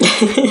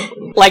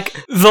 Like,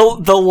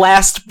 the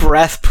last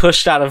breath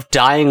pushed out of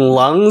dying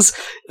lungs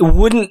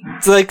wouldn't,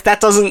 like,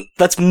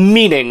 that's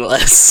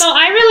meaningless. So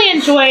I really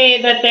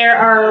enjoy that there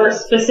are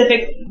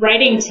specific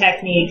writing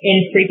techniques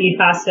in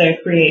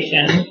creepypasta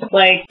creation.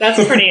 Like,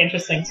 that's pretty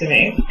interesting to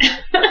me.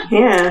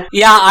 Yeah.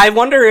 Yeah, I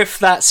wonder if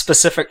that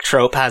specific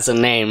trope has a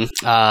name,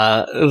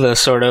 the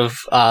sort of,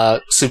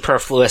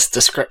 superfluous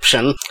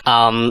description.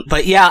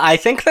 But yeah, I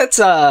think that's,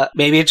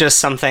 maybe just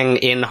something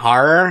in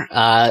horror,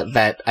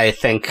 that I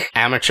think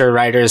amateur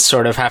writers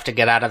sort of have to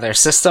get out of their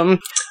system.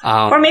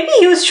 Or maybe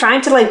he was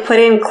trying to, like, put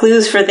in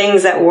clues for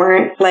things that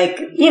weren't, like,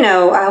 you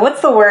know,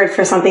 what's the word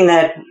for something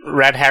that...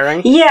 Red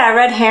herring? Yeah,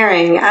 red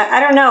herring. I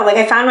don't know. Like,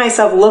 I found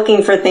myself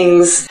looking for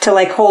things to,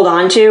 like, hold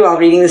on to while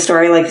reading the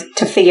story, like,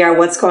 to figure out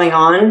what's going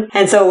on.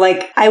 And so,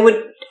 like, I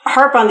would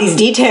harp on these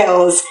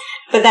details,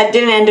 but that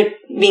didn't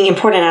being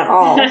important at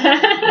all.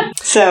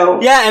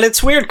 So yeah, and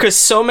it's weird because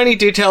so many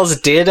details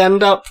did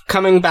end up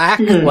coming back.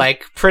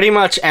 Like pretty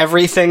much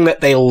everything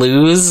that they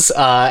lose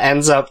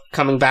ends up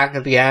coming back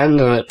at the end,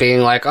 and it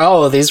being like,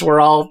 oh, these were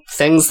all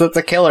things that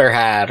the killer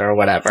had or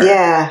whatever.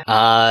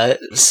 Yeah.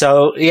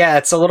 So yeah,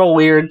 it's a little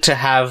weird to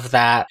have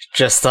that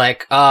just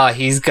like, oh,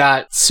 he's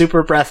got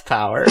super breath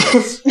powers.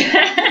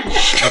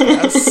 I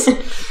guess.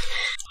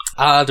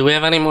 Do we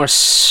have any more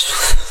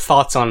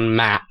thoughts on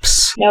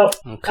maps? Nope.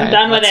 Okay, I'm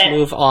done with let's it.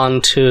 move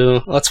on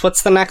to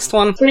what's the next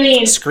one?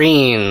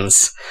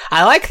 Screens.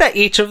 I like that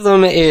each of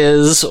them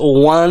is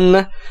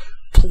one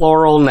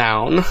plural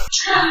noun.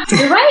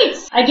 You're right.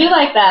 I do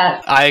like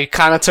that. I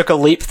kind of took a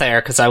leap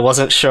there because I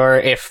wasn't sure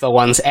if the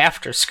ones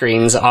after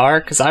screens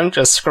are, because I'm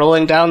just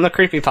scrolling down the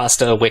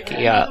Creepypasta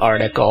wiki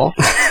article.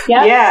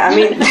 Yep. Yeah, I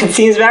mean, that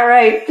seems about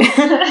right.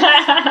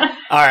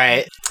 All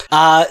right.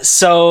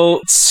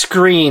 So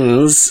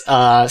Screens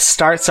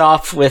starts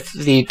off with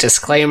the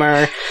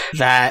disclaimer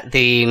that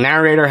the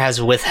narrator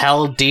has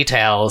withheld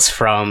details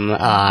from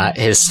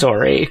his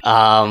story.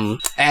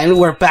 And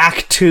we're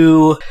back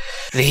to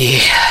the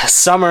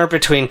summer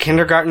between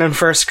kindergarten and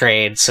first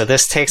grade. So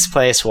this takes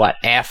place,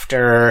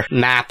 after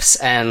Maps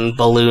and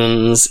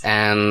Balloons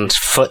and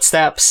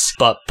Footsteps,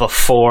 but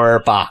before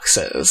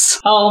Boxes.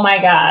 Oh my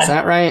god. Is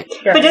that right?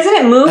 Sure. But doesn't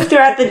it move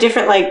throughout the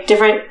different,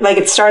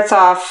 it starts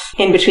off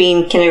in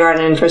between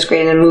kindergarten and first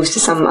grade and then moves to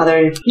some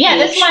other Yeah,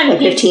 age, this one, like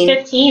he's 15?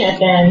 15 at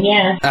then,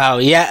 yeah. Oh,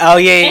 yeah.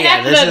 And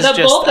Yeah. that's This is the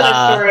just, bulk of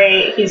the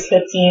story, he's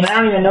 15. I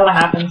don't even know what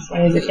happens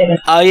when he's a kid.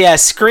 Oh, yeah.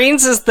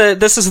 Screens is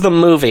this is the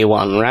movie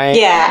one, right?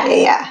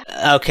 Yeah.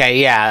 Okay,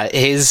 yeah.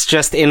 He's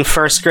just in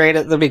first grade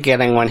at the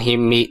beginning when he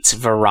meets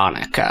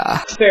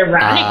Veronica.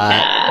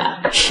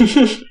 Veronica.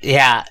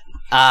 Yeah.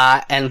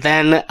 And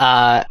then,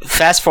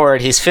 fast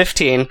forward, he's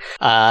 15,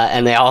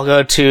 and they all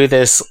go to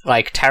this,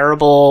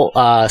 terrible,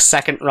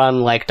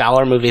 second-run,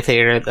 dollar movie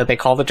theater that they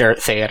call the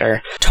Dirt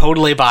Theater.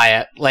 Totally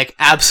buy it.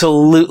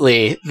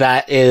 Absolutely.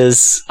 That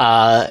is,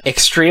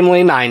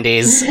 extremely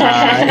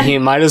 90s. He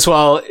might as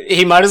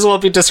well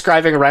be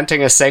describing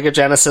renting a Sega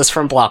Genesis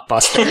from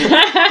Blockbuster.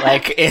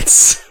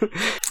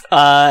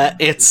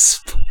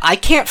 I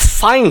can't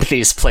find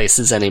these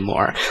places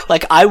anymore.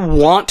 I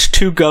want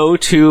to go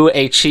to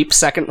a cheap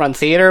second-run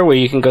theater where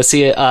you can go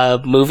see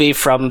a movie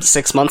from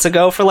 6 months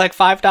ago for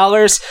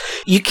 $5.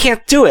 You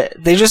can't do it.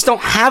 They just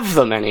don't have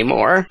them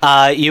anymore.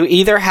 You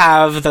either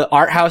have the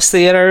art house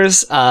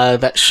theaters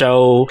that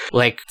show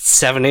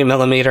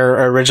 70mm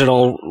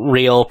original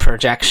reel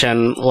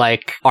projection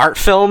art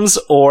films,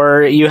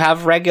 or you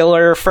have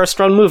regular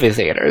first-run movie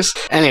theaters.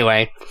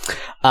 Anyway,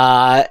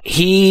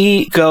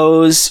 he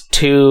goes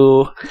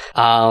to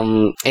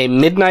a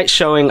midnight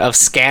showing of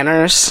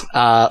Scanners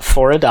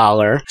for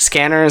 $1.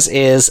 Scanners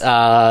is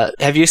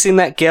have you seen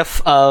that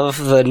gif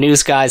of the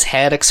news guy's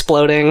head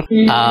exploding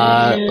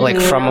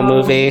from a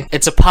movie?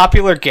 It's a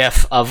popular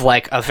gif of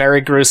a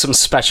very gruesome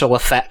special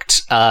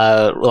effect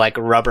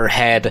rubber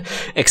head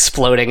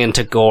exploding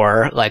into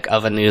gore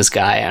of a news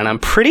guy, and I'm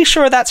pretty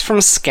sure that's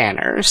from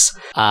Scanners.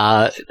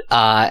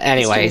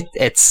 Anyway,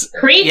 it's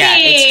creepy. Yeah,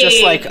 it's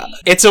just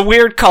it's a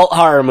weird cult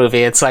horror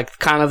movie. It's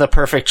kind of the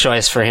perfect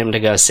choice for him to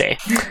go see.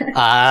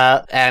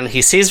 And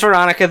he sees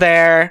Veronica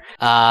there,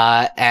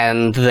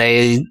 and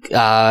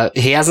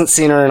he hasn't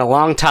seen her in a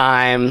long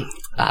time.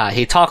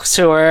 He talks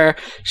to her.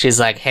 She's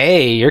like,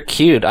 hey, you're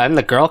cute. I'm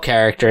the girl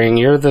character and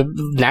you're the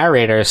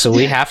narrator, so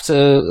we have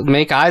to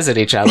make eyes at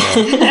each other.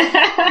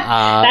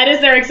 That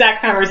is their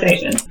exact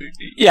conversation.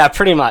 Yeah,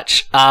 pretty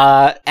much.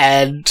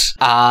 And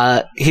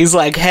he's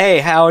like, hey,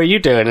 how are you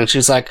doing? And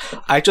she's like,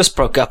 I just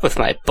broke up with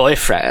my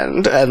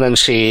boyfriend. And then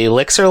she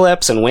licks her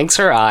lips and winks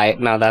her eye.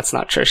 No, that's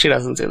not true. She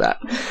doesn't do that.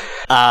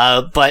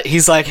 But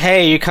he's like,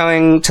 hey, you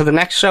coming to the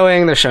next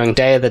showing? They're showing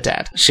Day of the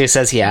Dead. She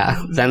says,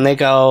 yeah. Then they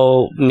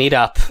go meet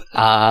up,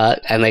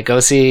 and they go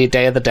see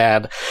Day of the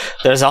Dead.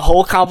 There's a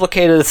whole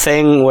complicated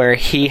thing where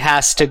he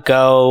has to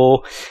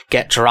go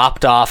get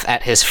dropped off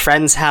at his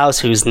friend's house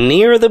who's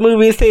near the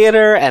movie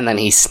theater, and then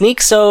he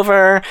sneaks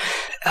over.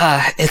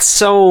 It's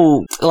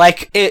so,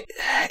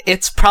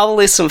 it's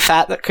probably some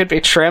fat that could be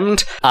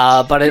trimmed,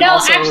 but it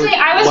also... No, actually,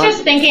 I was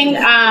just thinking,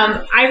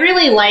 I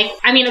really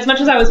as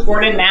much as I was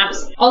bored in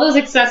Maps, all those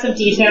excessive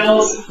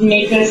details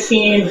make this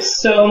seem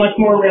so much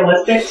more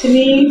realistic to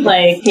me.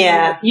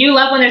 Yeah. You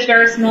love when there's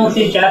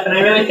verisimilitude, Jeff, and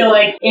I really feel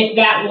like if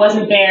that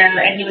wasn't there,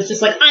 and he was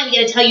just like, I'm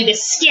going to tell you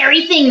this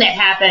scary thing that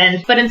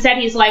happened, but instead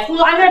he's like,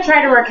 well, I'm going to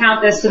try to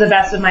recount this to the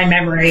best of my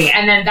memory,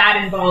 and then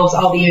that involves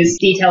all these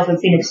details that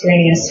seem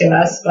extraneous to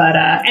us, but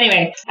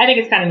anyway, I think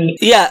it's kind of neat.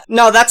 Yeah,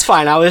 no, that's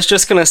fine. I was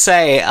just gonna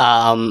say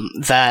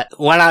that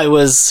when I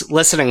was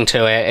listening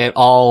to it, it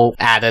all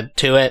added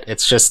to it.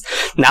 It's just,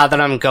 now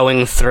that I'm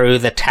going through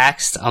the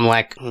text, I'm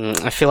like,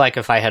 I feel like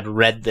if I had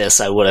read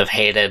this, I would have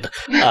hated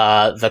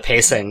the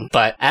pacing.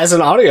 But as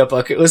an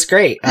audiobook, it was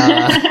great.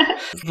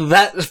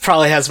 That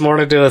probably has more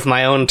to do with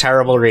my own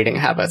terrible reading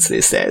habits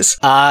these days.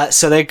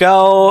 So they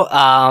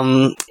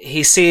go,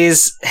 he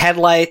sees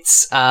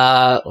headlights,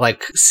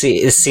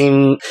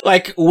 seem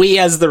like we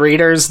as the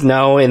readers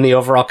know in the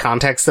overall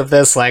context of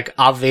this, like,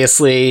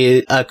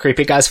 obviously a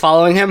creepy guy's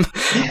following him.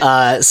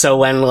 So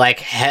when,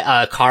 like,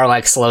 a car,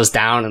 like, slows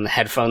down and the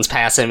headlights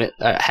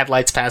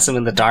pass him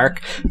in the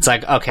dark, it's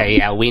like, okay,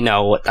 yeah, we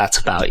know what that's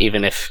about,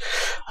 even if,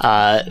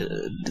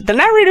 the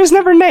narrator's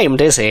never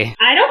named, is he?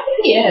 I don't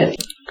think he is.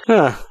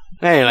 Huh.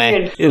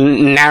 Anyway,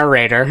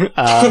 narrator.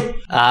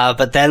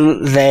 But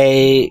then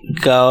they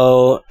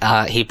go,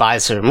 he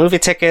buys her a movie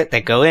ticket,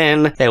 they go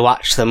in, they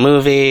watch the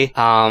movie,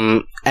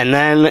 and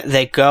then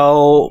they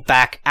go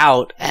back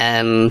out,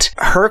 and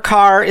her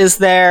car is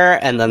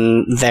there, and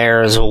then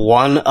there's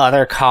one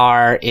other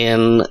car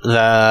in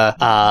the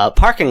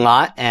parking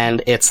lot,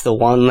 and it's the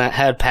one that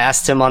had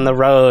passed him on the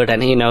road,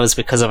 and he knows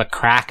because of a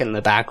crack in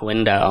the back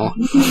window.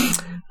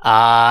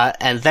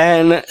 And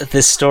then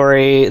this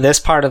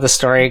part of the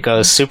story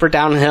goes super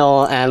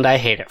downhill, and I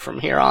hate it from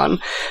here on.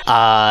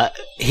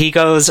 He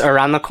goes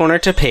around the corner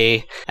to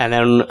pee, and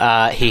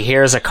then, he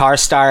hears a car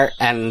start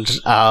and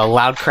a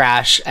loud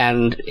crash,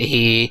 and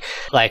he,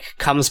 like,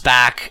 comes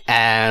back,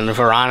 and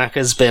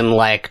Veronica's been,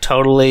 like,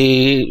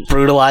 totally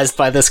brutalized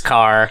by this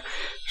car.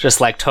 Just,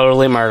 like,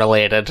 totally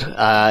mutilated.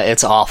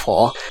 It's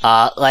awful.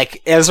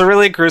 Like, it was a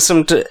really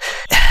gruesome...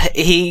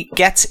 He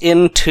gets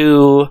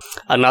into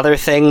another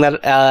thing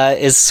that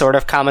is sort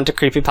of common to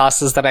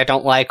creepypastas that I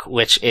don't like,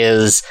 which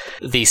is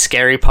the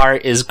scary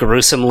part is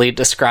gruesomely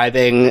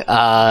describing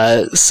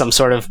some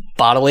sort of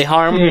bodily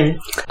harm.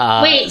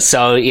 Wait.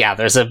 So, yeah,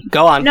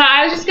 Go on. No,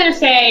 I was just going to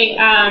say,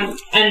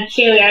 and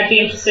Kaylee, I'd be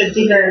interested to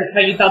hear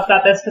how you felt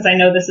about this, because I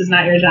know this is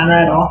not your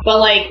genre at all. But,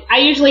 like, I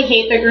usually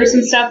hate the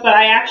gruesome stuff, but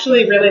I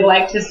actually really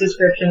liked his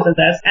descriptions of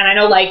this. And I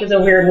know like is a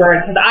weird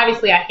word, because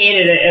obviously I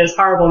hated it. It was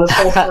horrible. This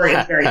whole story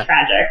is very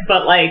tragic.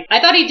 But, like, I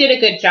thought he did a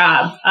good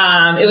job.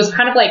 It was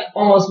kind of, like,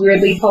 almost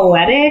weirdly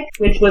poetic,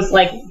 which was,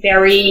 like,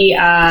 very,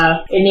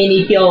 it made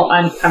me feel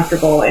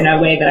uncomfortable in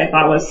a way that I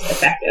thought was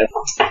effective.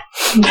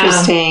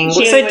 Interesting.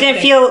 So it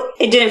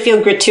didn't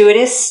feel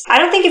gratuitous? I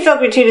don't think it felt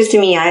gratuitous to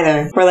me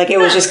either. Or, like, it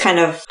was just kind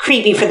of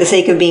creepy for the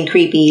sake of being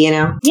creepy, you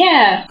know?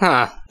 Yeah.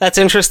 Huh. That's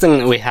interesting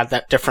that we had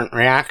that different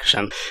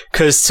reaction.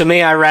 Because to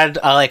me, I read,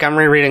 I'm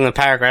rereading the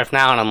paragraph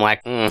now, and I'm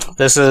like,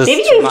 this is...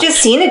 Maybe you've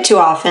just seen it too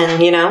often,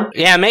 you know?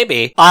 Yeah,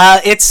 maybe.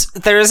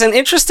 There's an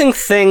interesting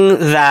thing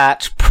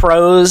that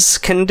prose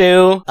can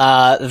do,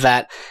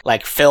 that,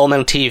 like, film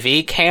and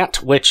TV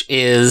can't, which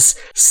is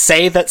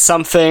say that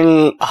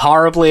something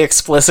horribly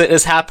explicit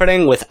is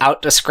happening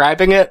without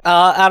describing it,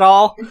 at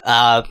all.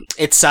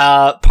 It's,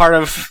 part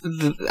of,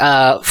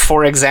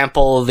 for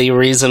example, the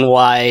reason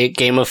why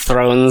Game of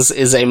Thrones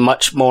is a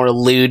much more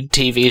lewd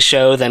TV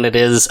show than it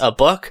is a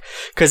book,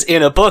 because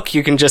in a book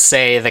you can just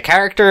say the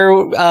character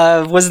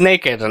was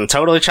naked and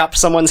totally chopped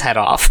someone's head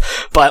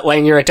off, but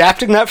when you're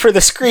adapting that for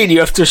the screen you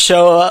have to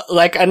show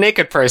like a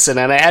naked person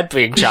and a head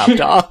being chopped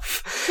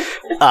off,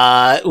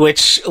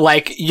 which,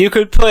 like, you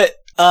could put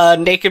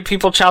naked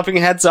people chopping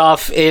heads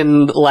off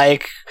in,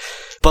 like,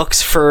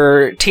 books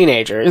for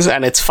teenagers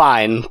and it's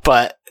fine,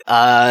 but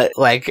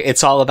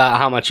it's all about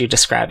how much you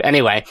describe.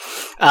 Anyway,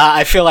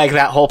 I feel like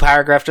that whole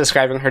paragraph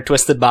describing her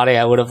twisted body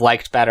I would have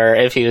liked better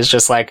if he was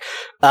just like,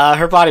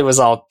 her body was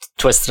all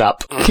twisted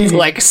up.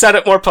 Like, said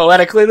it more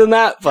poetically than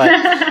that, but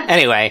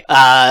anyway,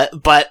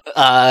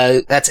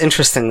 that's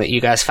interesting that you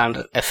guys found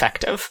it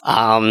effective.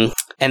 And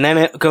then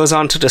it goes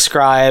on to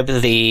describe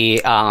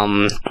the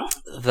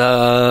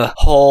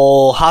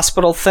whole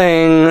hospital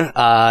thing.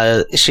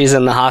 She's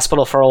in the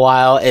hospital for a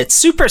while. It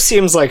super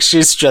seems like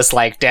she's just,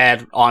 like,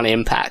 dead on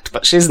impact,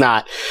 but she's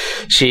not.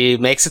 She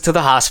makes it to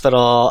the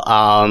hospital.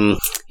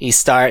 They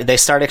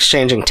start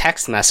exchanging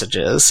text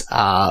messages,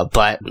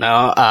 but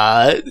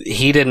no,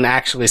 he didn't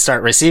actually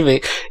start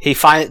receiving.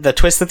 The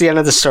twist at the end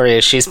of the story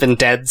is she's been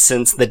dead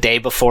since the day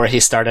before he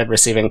started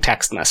receiving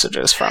text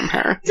messages from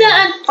her.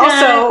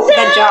 Also,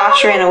 that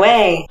Josh ran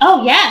away.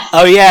 Oh, yes.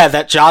 Oh, yeah,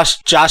 that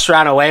Josh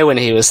ran away when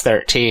he was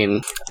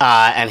 13,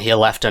 and he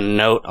left a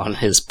note on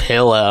his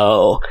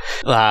pillow,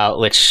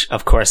 which,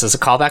 of course, is a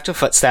callback to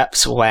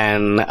Footsteps,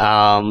 when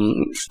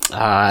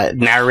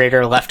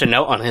narrator left a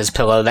note on his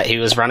pillow that he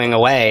was running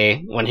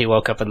away when he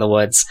woke up in the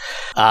woods.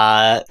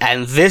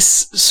 And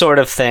this sort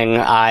of thing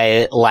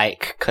I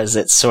like, because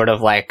it's sort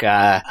of like,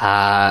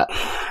 I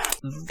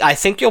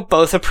think you'll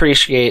both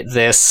appreciate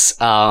this,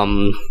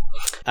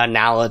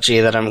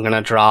 analogy that I'm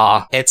gonna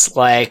draw. It's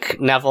like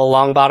Neville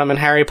Longbottom and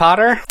Harry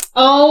Potter.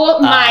 Oh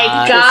my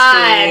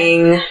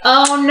god.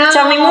 Oh no.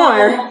 Tell me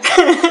more.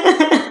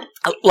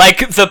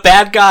 Like, the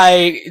bad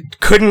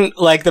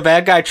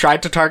guy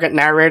tried to target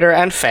narrator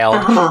and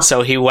failed,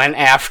 so he went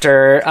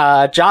after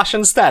Josh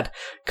instead.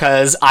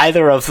 because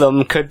either of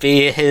them could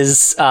be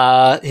his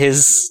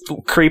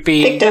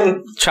creepy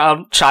Victim.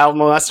 child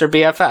molester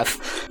BFF.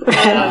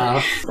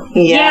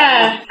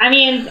 Yeah, I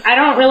mean, I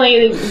don't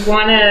really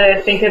want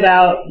to think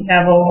about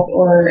Neville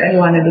or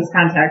anyone in this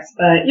context,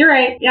 but you're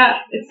right. Yeah,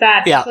 it's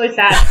sad. Yeah. It's really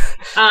sad.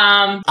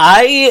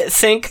 I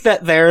think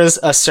that there's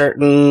a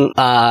certain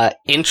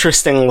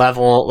interesting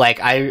level, like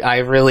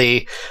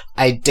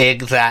I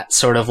dig that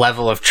sort of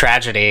level of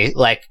tragedy,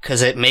 like,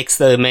 because it makes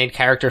the main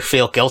character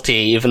feel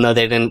guilty even though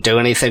they didn't do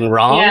anything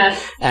wrong. Yeah.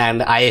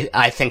 And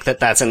I think that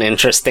that's an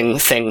interesting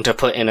thing to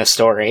put in a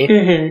story.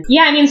 Mm-hmm.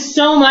 Yeah, I mean,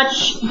 so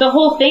much, the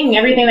whole thing,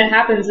 everything that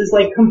happens is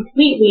like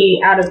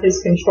completely out of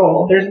his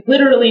control. There's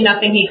literally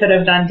nothing he could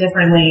have done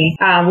differently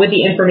with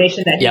the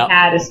information that he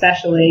had,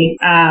 especially.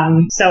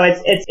 So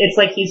it's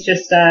like he's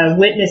just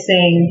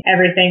witnessing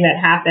everything that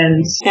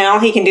happens. And all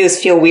he can do is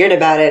feel weird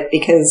about it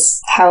because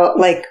how,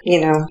 like,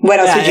 you know, what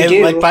else would you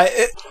do?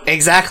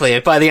 Exactly.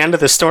 By the end of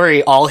the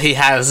story, all he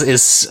has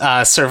is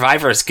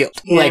survivor's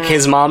guilt. Yeah. Like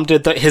his mom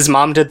did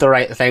the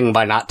right thing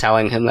by not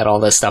telling him that all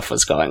this stuff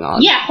was going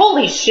on. Yeah,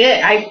 holy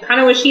shit. I kind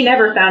of wish he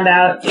never found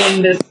out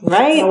in this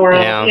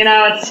world. Yeah. You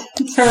know,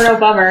 it's a real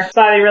bummer. It's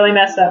probably really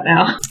messed up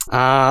now.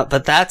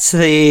 But that's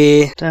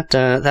the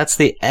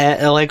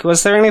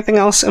was there anything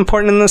else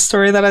important in this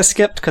story that I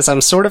skipped? Because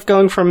I'm sort of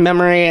going from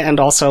memory and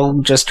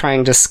also just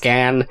trying to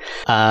scan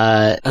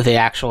the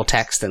actual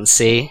text and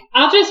see.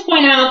 I'll just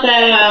point out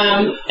that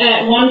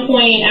at one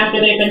point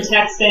after they've been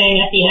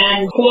texting, at the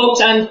end,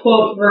 quote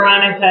unquote,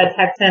 Veronica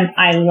texts him,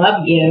 "I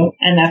love you,"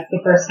 and that's the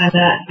first time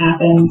that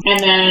happened. And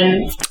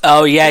then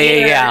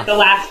the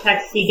last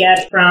text he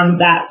gets from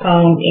that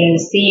phone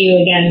is "See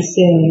you again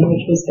soon,"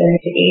 which was very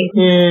creepy.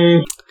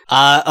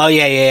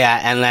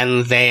 And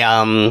then they,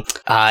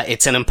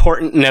 it's an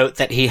important note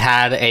that he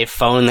had a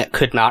phone that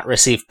could not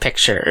receive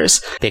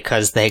pictures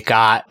because they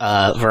got,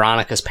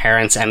 Veronica's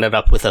parents ended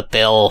up with a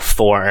bill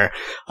for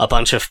a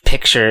bunch of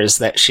pictures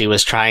that she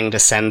was trying to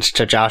send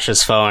to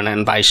Josh's phone.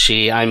 And by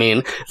she, I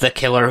mean the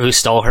killer who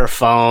stole her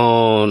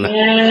phone.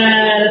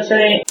 Yeah, that's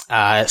right.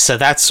 So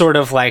that's sort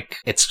of like,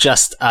 it's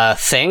just a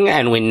thing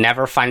and we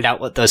never find out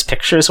what those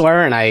pictures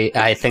were. And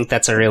I think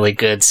that's a really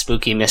good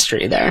spooky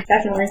mystery there.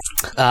 Definitely.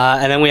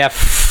 And then we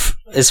have,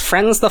 is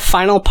Friends the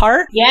final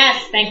part?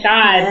 Yes, thank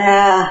God.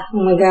 Yeah.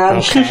 Oh my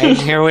gosh. Okay,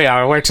 here we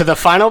are. We're to the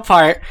final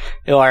part.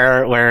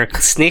 We're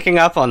sneaking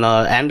up on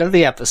the end of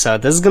the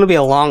episode. This is going to be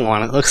a long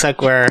one. It looks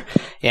like we're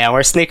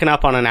sneaking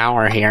up on an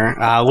hour here,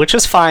 which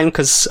is fine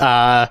because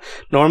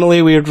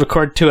normally we would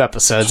record 2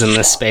 episodes in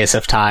this space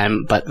of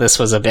time, but this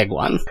was a big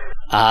one.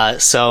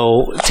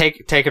 So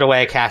take it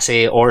away,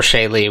 Cassie or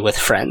Shaylee with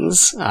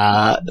Friends.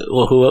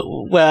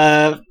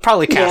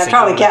 Probably Cassie. Yeah,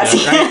 probably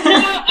Cassie.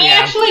 Right? I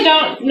actually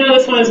don't know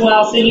this one as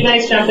well, so you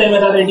guys jump in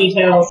with other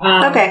details.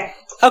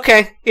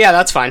 Okay, yeah,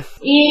 that's fine.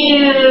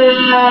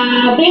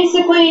 Yeah,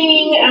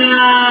 basically,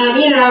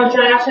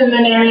 Josh and the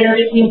narrator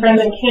became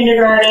friends in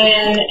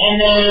kindergarten,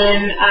 and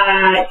then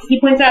he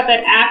points out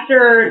that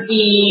after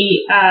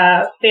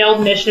the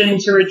failed mission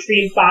to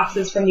retrieve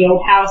boxes from the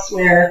old house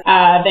where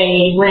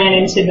they ran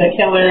into the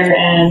killer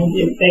and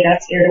they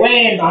got scared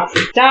away and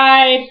boxes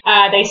died,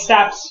 they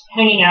stopped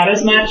hanging out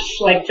as much.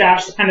 Like,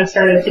 Josh kind of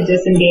started to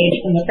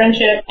disengage from the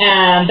friendship.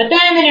 But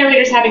then the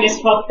narrator's having his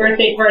 12th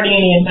birthday party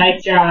and he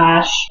invites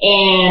Josh,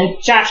 and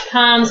Josh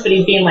comes, but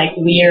he's being like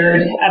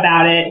weird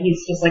about it.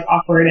 He's just like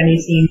awkward and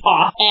he seems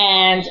off.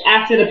 And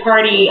after the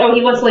party,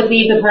 he wants to like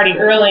leave the party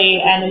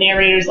early, and the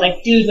narrator's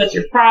like, "Dude, what's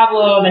your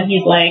problem?" And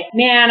he's like,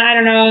 "Man, I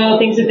don't know,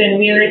 things have been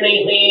weird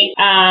lately."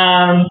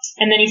 And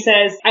then he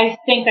says, "I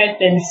think I've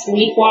been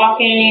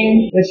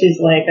sleepwalking," which is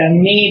like a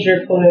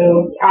major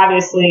clue.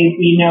 Obviously,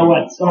 we know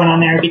what's going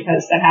on there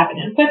because that happened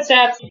in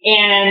Footsteps.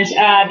 And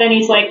then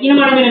he's like, "You know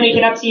what, I'm going to make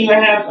it up to you. I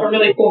have a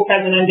really cool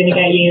present I'm going to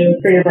get you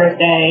for your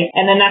birthday."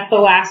 And then that's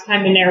the last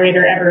time the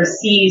narrator ever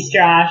sees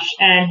Josh,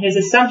 and his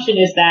assumption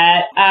is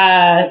that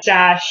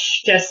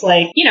Josh just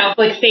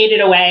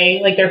faded away,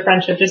 like their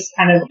friendship just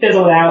kind of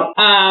fizzled out.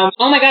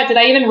 Oh my God, did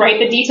I even write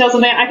the details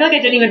on that? I feel like I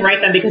didn't even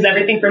write them because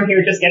everything from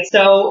here just gets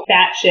so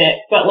batshit.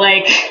 But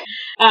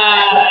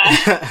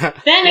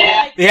then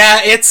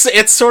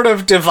it sort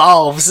of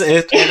devolves.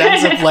 It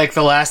ends up like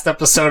the last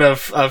episode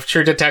of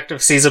True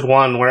Detective season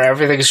 1, where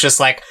everything's just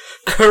like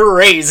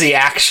crazy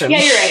action.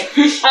 Yeah, you're right.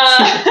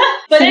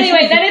 But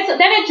anyway, then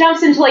it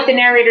jumps into like the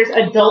narrator's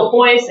adult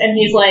voice, and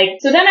he's like,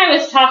 "So then I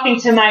was talking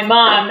to my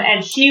mom,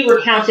 and she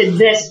recounted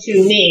this to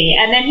me."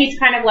 And then he's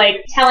kind of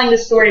like telling the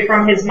story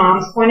from his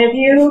mom's point of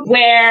view,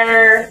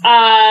 where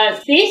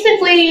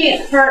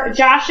basically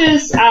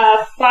Josh's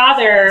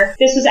father.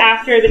 This was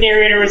after the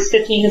narrator was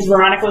 15, because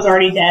Veronica was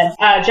already dead.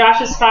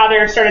 Josh's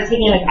father started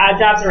taking like odd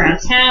jobs around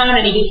town,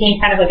 and he became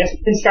kind of like a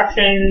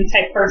construction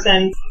type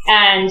person.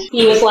 And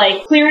he was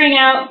like clearing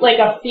out like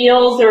a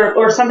field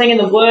or something in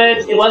the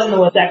woods. It was in the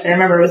was actually, I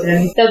remember it was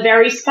in the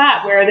very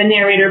spot where the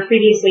narrator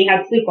previously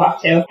had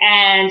sleepwalked to.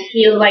 And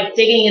he was like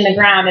digging in the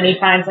ground and he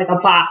finds like a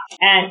box.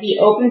 And he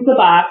opens the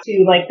box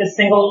to like the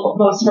single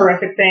most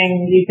horrific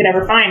thing you could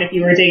ever find if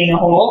you were digging a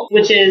hole,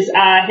 which is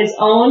his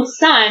own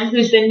son,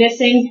 who's been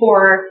missing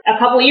for a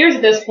couple years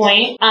at this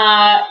point,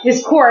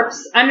 his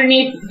corpse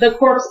underneath the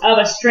corpse of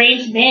a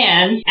strange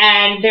man.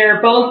 And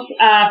they're both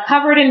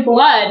covered in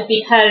blood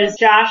because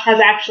Josh has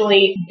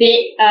actually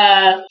bit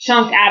a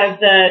chunk out of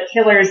the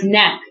killer's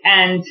neck.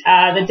 And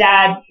the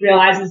dad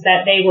realizes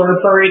that they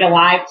were buried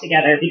alive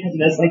together because of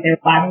this, like they were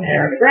lying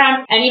there on the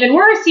ground. And even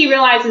worse, he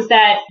realizes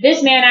that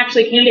this man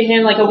actually came to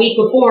him like a week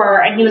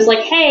before and he was like,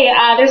 hey,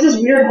 there's this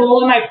weird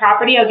hole in my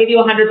property. I'll give you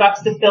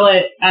 $100 to fill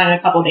it in a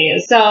couple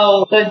days.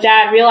 So the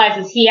dad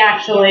realizes he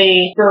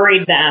actually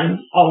buried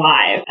them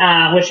alive,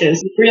 which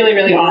is really,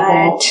 really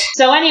awful.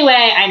 So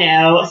anyway, I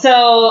know.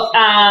 So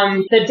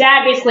the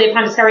dad basically,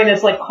 upon discovering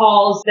this, like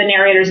calls the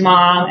narrator's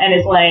mom and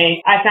is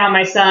like, I found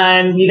my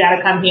son, you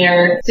gotta come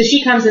here. So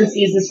she comes and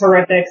sees this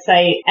horrific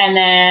sight, and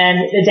then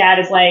the dad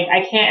is like,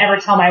 I can't ever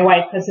tell my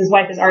wife because his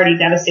wife is already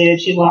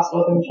devastated. She's lost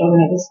both of her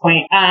children at this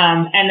point.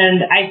 And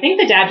then I think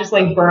the dad just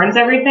like burns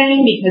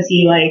everything because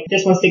he like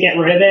just wants to get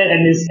rid of it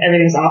and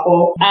everything's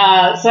awful.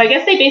 So I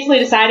guess they basically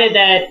decided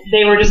that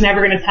they were just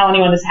never going to tell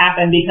anyone this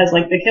happened because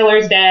like the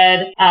killer's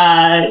dead.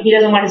 He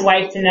doesn't want his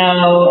wife to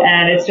know,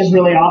 and it's just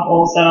really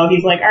awful. So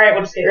he's like, all right,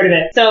 we'll just get rid of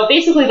it. So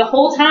basically the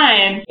whole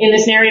time in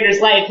this narrator's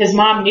life, his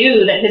mom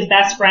knew that his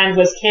best friend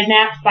was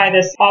kidnapped by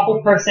this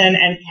awful person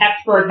and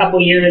kept for a couple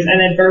years and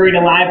then buried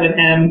alive with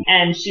him.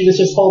 And she was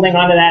just holding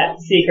on to that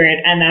secret.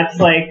 And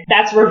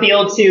that's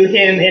revealed to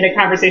him in a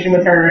conversation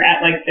with her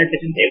at like their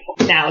kitchen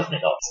table now as an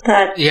adult.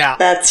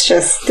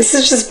 This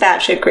is just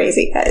batshit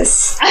crazy,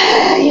 guys.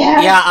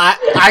 Yeah,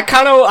 I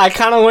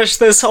kind of wish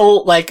this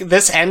whole, like,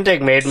 this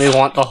ending made me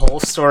want the whole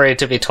story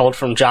to be told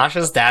from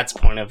Josh's dad's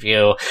point of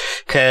view,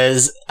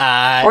 because,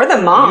 or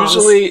the mom.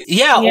 Usually,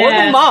 or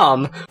the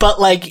mom, but,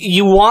 like,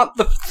 you want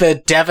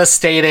the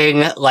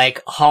devastating,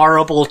 like,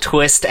 horrible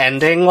twist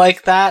ending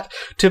like that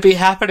to be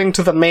happening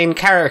to the main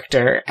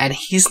character, and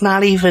he's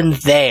not even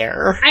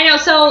there. I know,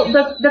 so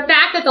the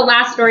fact that the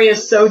last story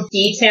is so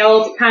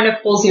detailed kind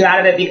of pulls you out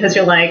of it because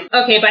you're like,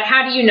 okay, but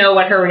how do you know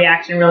what her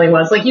reaction really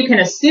was? Like, you can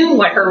assume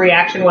what her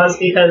reaction was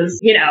because,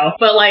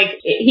 but like,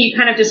 he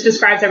kind of just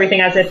describes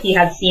everything as if he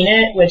had seen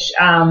it, which,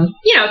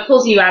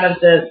 pulls you out of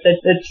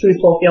the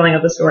truthful feeling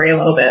of the story a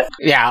little bit.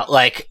 Yeah,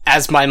 like,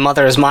 as my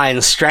mother's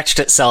mind stretched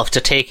itself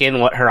to take in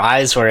what her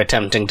eyes were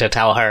attempting to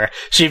tell her,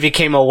 she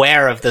became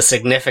aware of the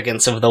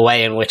significance of the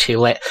way in which he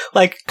lay.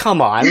 Like,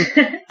 come on.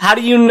 How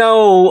do you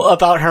know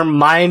about her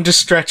mind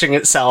stretching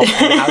itself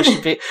and how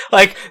she'd be...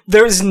 Like,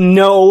 there's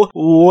no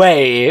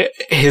way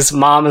his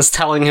mom is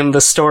telling him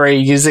the story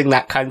using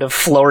that kind of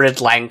florid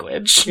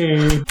language.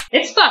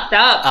 It's fucked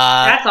up.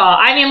 That's all.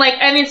 I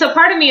mean, so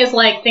part of me is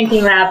like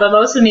thinking that, but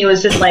most of me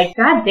was just like,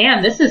 God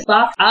damn, this is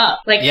fucked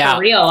up. Like, for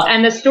real.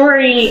 And the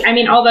story, I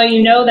mean, although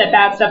you know that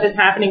bad stuff is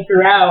happening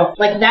throughout,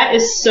 like, that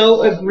is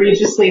so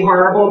egregiously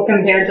horrible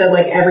compared to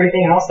like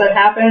everything else that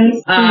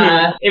happens.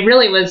 It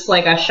really was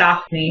like a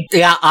shock to me.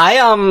 Yeah, I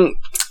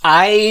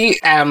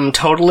am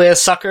totally a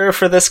sucker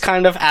for this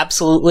kind of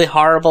absolutely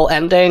horrible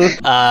ending.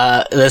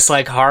 This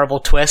like horrible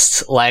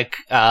twist, like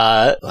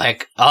oh,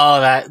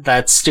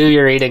 that stew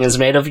you're eating is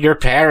made of your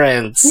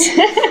parents,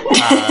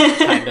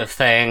 kind of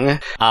thing.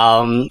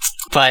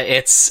 But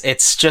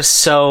it's just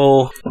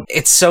so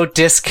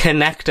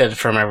disconnected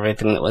from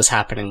everything that was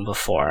happening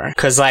before.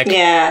 'Cause like,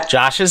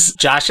 Josh is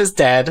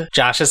dead.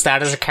 Josh's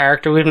dad is a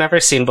character we've never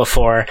seen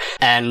before,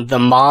 and the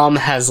mom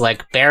has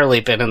like barely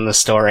been in the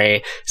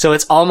story. So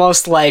it's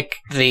almost like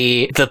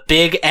the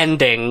big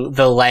ending,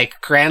 the like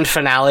grand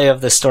finale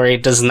of the story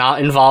does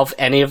not involve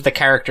any of the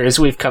characters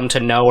we've come to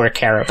know or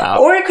care about.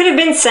 Or it could have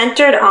been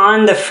centered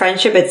on the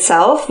friendship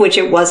itself, which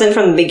it wasn't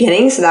from the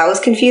beginning, so that was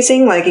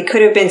confusing. Like, it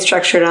could have been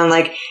structured on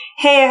like,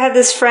 hey, I had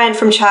this friend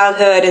from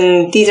childhood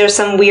and these are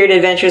some weird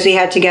adventures we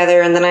had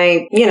together and then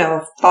I,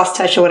 lost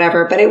touch or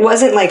whatever. But it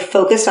wasn't like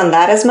focused on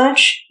that as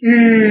much.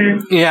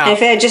 Yeah. And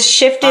if it had just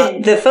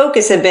shifted the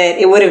focus a bit,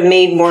 it would have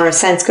made more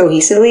sense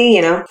cohesively,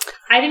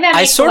 I think that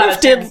makes a lot of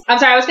sense. I'm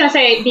sorry, I was going to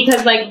say,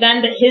 because like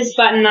then his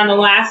button on the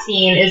last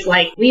scene is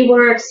like, we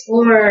were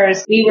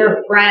explorers, we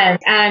were friends.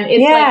 And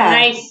it's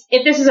like nice,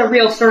 if this is a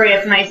real story,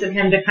 it's nice of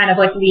him to kind of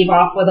like leave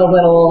off with a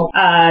little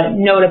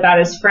note about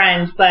his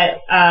friend. But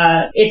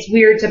it's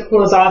weird to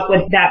close off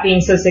with that being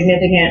so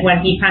significant when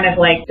he kind of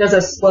like does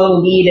a slow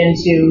lead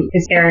into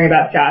his caring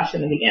about Josh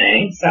in the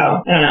beginning. So,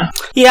 I don't know.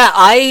 Yeah,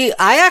 I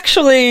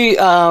actually,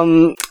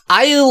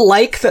 I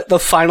like that the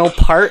final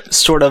part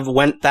sort of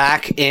went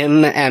back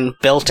in and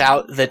built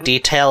out the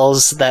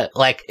details that,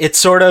 like, it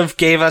sort of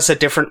gave us a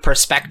different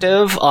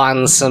perspective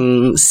on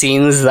some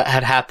scenes that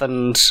had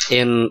happened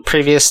in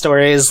previous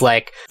stories.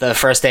 Like, the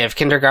first day of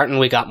kindergarten,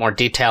 we got more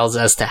details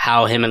as to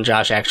how him and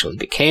Josh actually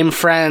became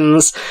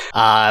friends.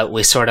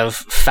 We sort of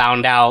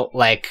found out,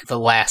 like, the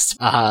last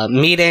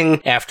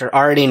meeting, after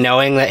already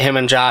knowing that him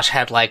and Josh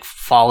had, like,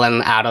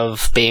 fallen out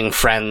of being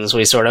friends,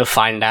 we sort of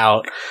find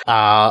out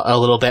a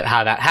little bit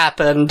how that happened.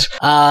 happened.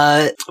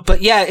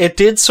 But yeah, it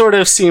did sort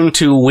of seem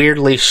to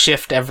weirdly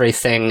shift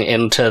everything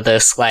into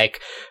this, like,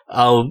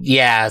 oh,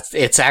 yeah,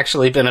 it's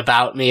actually been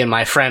about me and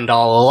my friend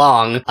all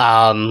along,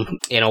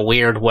 in a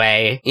weird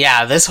way.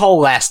 Yeah, this whole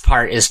last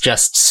part is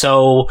just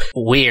so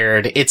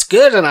weird. It's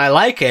good and I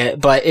like it,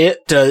 but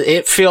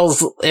it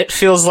feels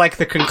like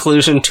the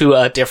conclusion to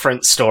a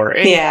different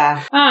story.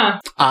 Yeah.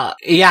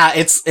 Yeah,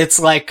 it's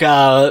like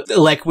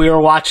we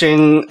were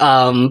watching,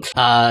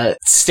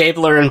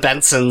 Stabler and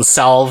Benson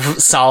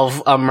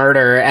solve a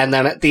murder, and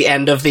then at the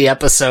end of the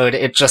episode,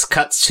 it just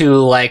cuts to,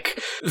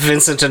 like,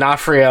 Vincent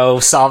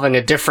D'Onofrio solving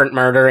a different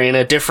murder in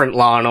a different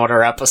Law and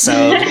Order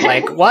episode.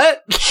 Like,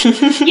 what?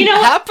 You know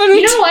happened?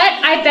 You know what?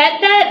 I bet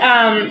that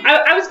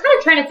I was kind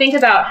of trying to think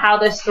about how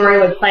this story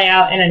would play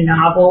out in a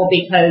novel,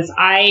 because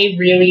I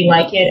really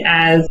like it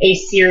as a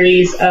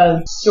series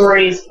of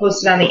stories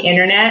posted on the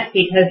internet,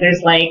 because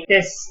there's like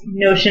this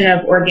notion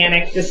of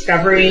organic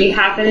discovery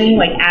happening.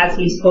 Like, as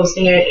he's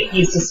posting it,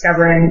 he's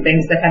discovering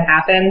things that have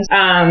happened.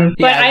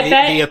 But I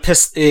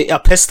bet the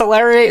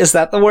epistolary, is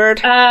that the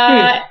word?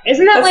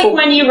 isn't that like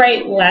when you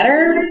write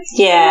letters?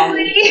 Yeah.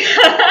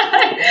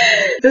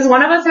 Does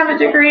one of us have a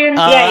degree in?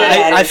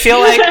 I feel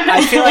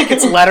like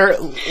it's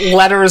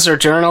letters or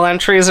journal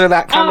entries or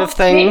that kind of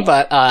thing.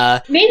 But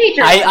maybe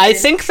journal I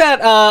think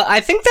that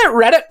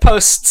Reddit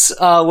posts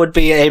would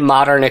be a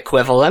modern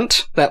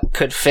equivalent that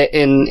could fit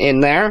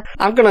in there.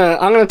 I'm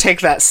gonna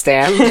take that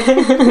stand.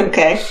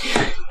 Okay.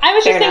 I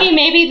was just thinking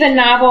maybe the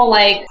novel,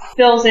 like,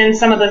 fills in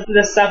some of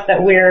the stuff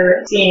that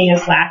we're seeing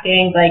is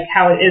lacking, like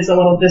how it is a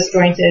little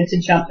disjointed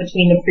to jump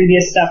between the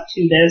previous stuff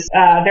to this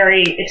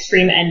very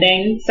extreme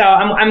ending. So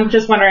I'm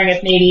just wondering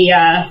if maybe,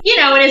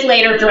 in his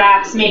later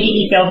drafts, maybe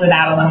he fills it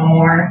out a little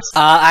more.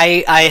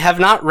 I have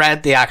not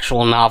read the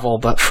actual novel,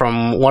 but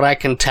from what I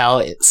can tell,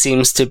 it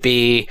seems to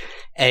be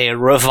a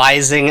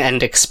revising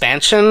and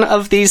expansion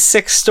of these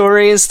 6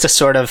 stories to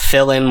sort of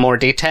fill in more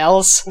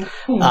details.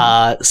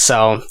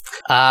 So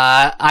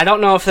I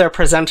don't know if they're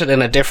presented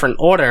in a different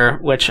order,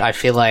 which I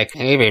feel like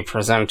maybe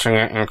presenting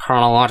it in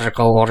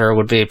chronological order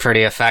would be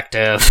pretty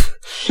effective.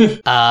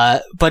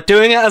 But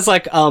doing it as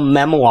like a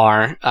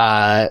memoir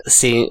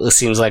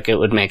seems like it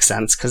would make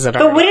sense, because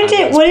But wouldn't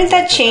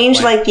that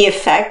change like the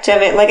effect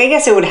of it? Like, I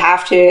guess it would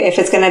have to, if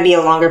it's going to be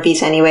a longer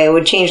piece anyway. It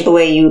would change the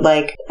way you,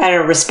 like, I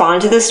don't know,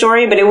 respond to the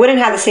story, but it wouldn't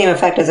have the same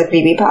effect as a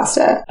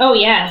creepypasta. Oh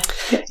yeah.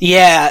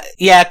 Yeah,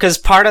 because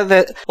part of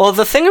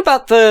the thing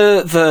about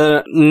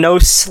the no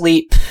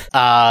sleep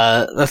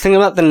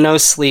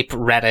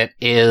Reddit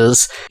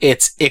is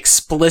it's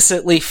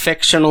explicitly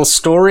fictional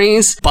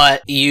stories,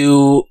 but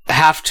you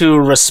have to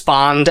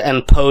respond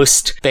and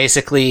post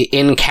basically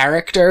in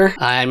character.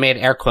 I made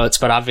air quotes,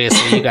 but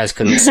obviously you guys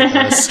couldn't see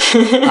this.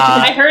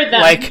 I heard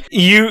them. Like,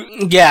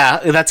 yeah,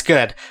 that's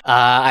good.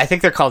 I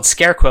think they're called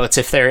scare quotes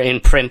if they're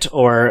in print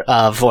or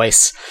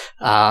voice.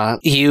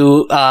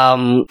 You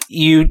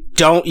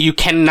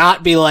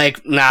cannot be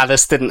like, nah,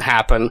 this didn't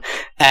happen.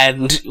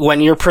 And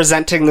when you're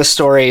presenting the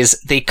stories,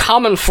 the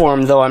common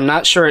form, though I'm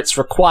not sure it's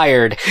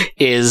required,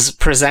 is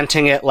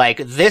presenting it like,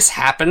 this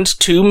happened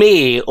to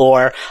me,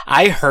 or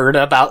I heard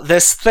about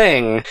this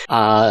thing.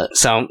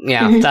 So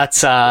yeah,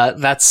 that's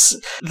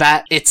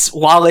that.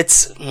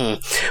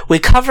 We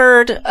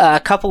covered a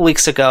couple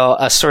weeks ago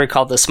a story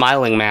called The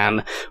Smiling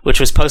Man, which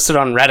was posted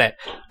on Reddit,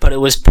 but it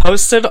was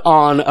posted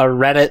on a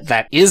Reddit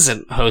that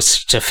isn't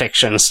host to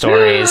fiction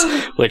stories,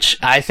 which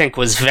I think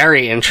was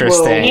very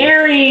interesting.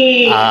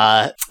 Scary.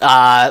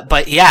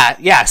 But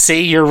yeah,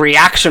 see, your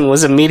reaction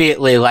was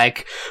immediately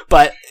like,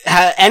 but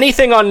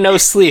anything on No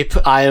Sleep,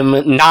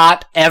 I'm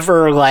not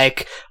ever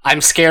like,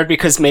 I'm scared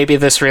because maybe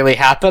this really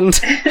happened.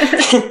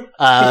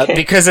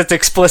 Because it's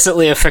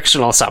explicitly a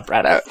fictional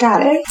subreddit.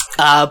 Got it.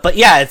 But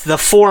yeah, the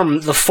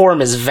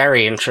form is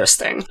very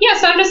interesting. Yeah,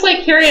 so I'm just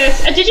like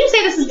curious. Did you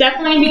say this is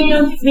definitely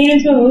being made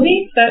into a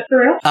movie? Is that for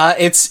real?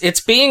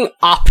 It's being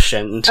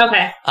optioned.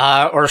 Okay.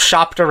 Or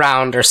shopped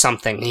around or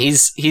something.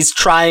 He's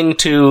trying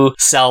to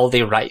sell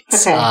the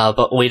rights. Okay.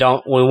 But we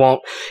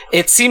won't.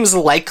 It seems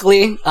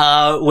likely,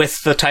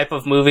 with the type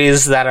of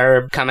movies that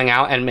are coming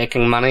out and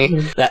making money,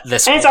 that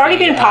this. And it's already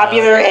been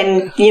popular,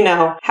 and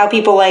how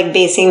people like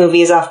basing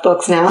movies off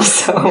books now.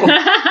 So.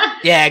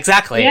 Yeah,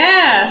 exactly.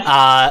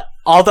 Yeah.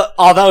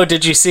 Although,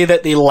 did you see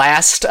that the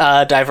last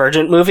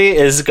Divergent movie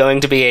is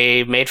going to be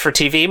a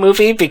made-for-TV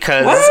movie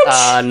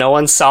because no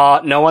one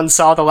saw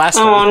the last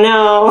one? Oh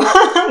no,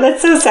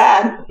 that's so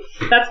sad.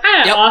 That's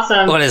kind of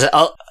awesome. What is it?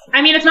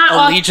 I mean, it's not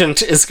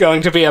Allegiant is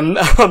going to be a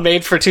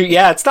made-for-TV.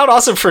 Yeah, it's not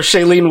awesome for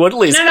Shailene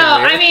Woodley's career.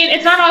 I mean,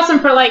 it's not awesome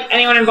for like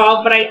anyone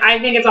involved, but I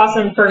think it's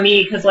awesome for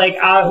me because like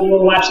I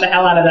will watch the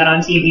hell out of that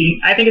on TV.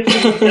 I think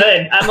it's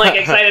good. I'm like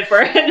excited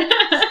for it.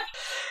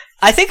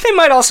 I think they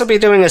might also be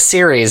doing a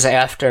series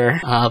after,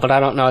 but I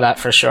don't know that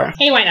for sure.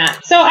 Hey, why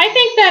not? So I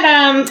think that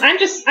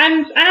I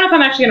don't know if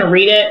I'm actually going to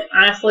read it,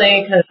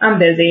 honestly, because I'm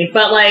busy.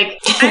 But like,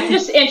 I'm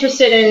just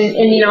interested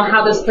in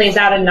how this plays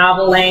out in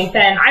novel length,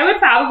 and I would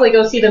probably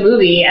go see the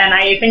movie. And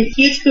I think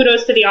huge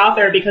kudos to the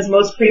author, because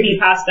most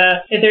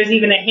creepypasta, if there's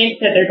even a hint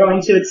that they're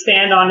going to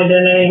expand on it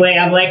in any way,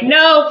 I'm like,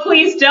 no,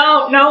 please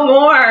don't, no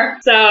more.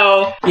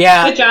 So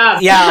yeah, good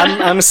job.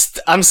 Yeah,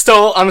 I'm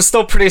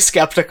still pretty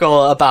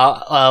skeptical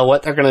about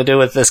what they're gonna do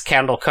with this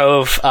Candle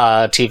Cove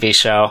TV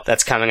show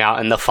that's coming out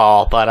in the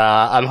fall. But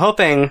I'm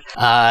hoping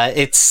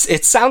it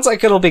sounds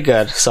like it'll be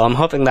good. So I'm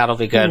hoping that'll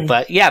be good.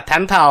 But yeah,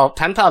 Pen Pal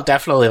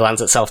definitely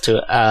lends itself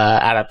to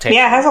adaptation.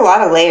 Yeah, it has a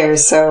lot of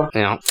layers. So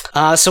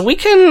so we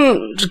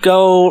can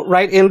go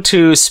right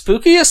into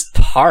spookiest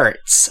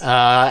parts,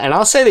 and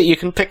I'll say that you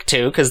can pick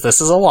 2 because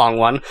this is a long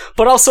one.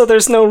 But also,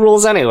 there's no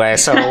rules anyway,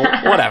 so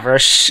whatever.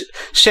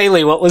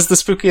 Shaylee, what was the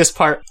spookiest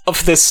part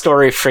of this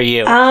story for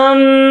you?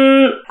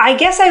 I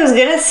guess I was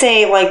gonna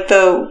say like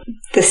the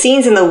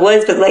scenes in the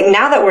woods, but like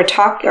now that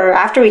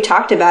after we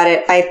talked about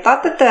it, I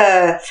thought that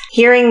the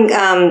hearing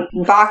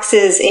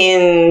boxes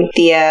in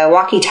the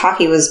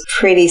walkie-talkie was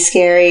pretty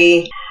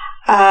scary.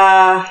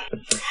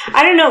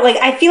 I don't know, like,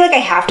 I feel like I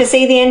have to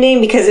say the ending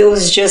because it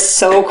was just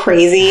so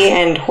crazy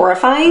and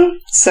horrifying.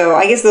 So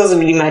I guess those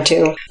would be my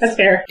 2. That's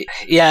fair.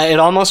 Yeah, it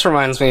almost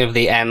reminds me of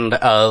the end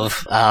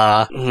of,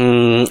 I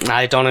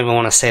don't even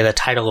want to say the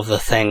title of the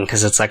thing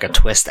because it's like a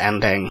twist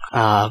ending,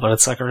 but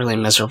it's like a really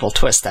miserable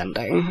twist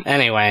ending.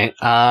 Anyway,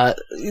 no,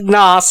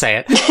 I'll say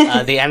it.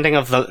 The ending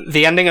of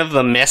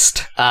The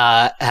Mist,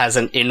 has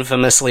an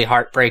infamously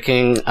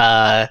heartbreaking,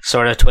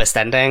 sort of twist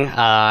ending,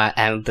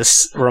 and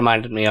this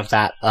reminded me of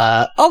that,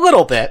 a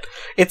little bit.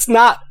 It's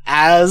not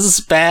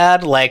as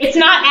bad, like... It's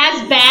not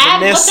as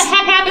bad? What the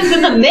heck happens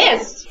in The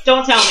Mist?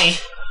 Don't tell me.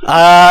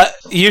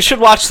 You should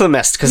watch The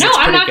Mist, because it's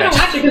pretty good. No, I'm not going to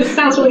watch it, because it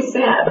sounds really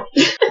sad.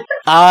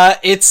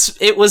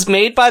 It was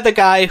made by the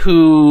guy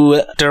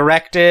who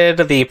directed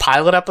the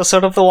pilot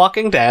episode of The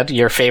Walking Dead,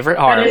 your favorite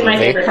horror movie. That is my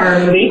favorite horror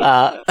movie.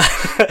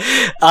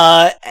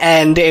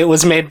 And it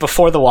was made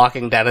before The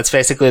Walking Dead. It's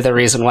basically the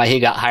reason why he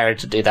got hired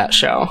to do that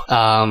show.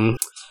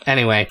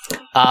 Anyway,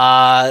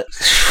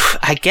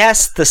 I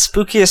guess the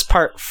spookiest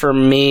part for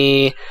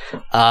me,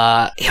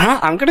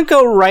 I'm gonna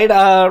go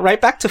right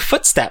back to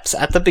Footsteps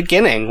at the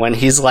beginning when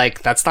he's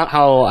like, "That's not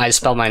how I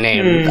spell my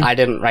name. I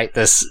didn't write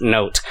this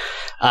note."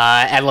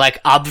 And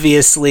like,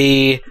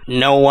 obviously,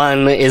 no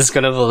one is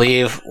gonna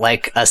believe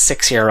like a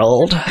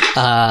 6-year-old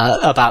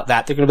about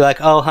that. They're gonna be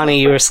like, "Oh, honey,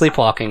 you were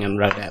sleepwalking and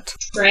wrote it."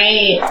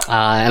 Right.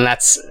 And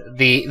that's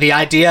the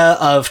idea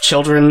of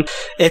children.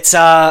 It's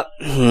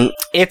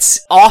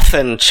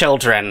often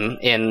children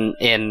in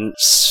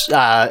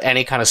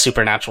any kind of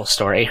supernatural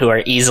story who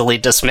are easily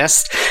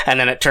dismissed, and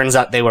then it turns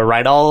out they were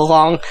right all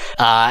along.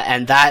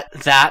 And that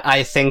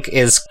I think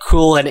is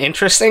cool and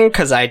interesting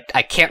because I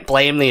can't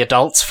blame the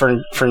adults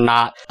for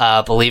not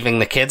believing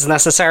the kids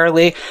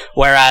necessarily.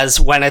 Whereas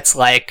when it's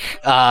like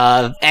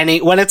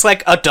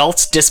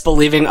adults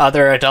disbelieving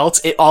other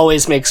adults, it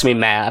always makes me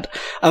mad.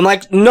 I'm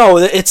like, no,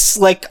 it's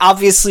like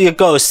obviously a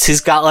ghost. He's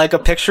got like a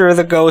picture of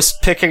the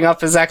ghost picking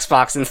up his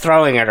Xbox and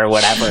throwing it or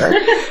whatever.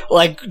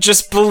 Like,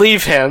 just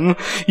believe him.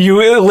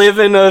 You live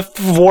in a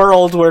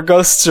world where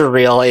ghosts are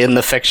real in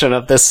the fiction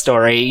of this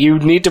story. You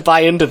need to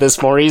buy into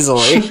this more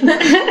easily.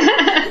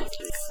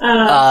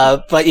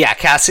 But yeah,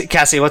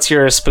 Cassie, what's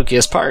your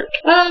spookiest part?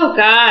 Oh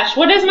gosh,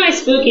 what is my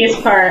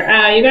spookiest part?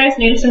 You guys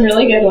named some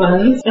really good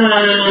ones.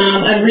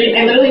 I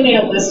literally made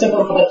a list of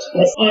what the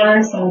twists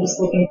are, so I'm just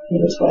looking through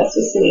the twists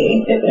to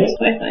see if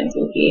I find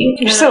spooky.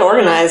 You're so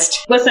organized.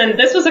 Listen,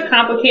 this was a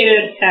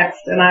complicated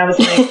text, and I was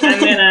like, I'm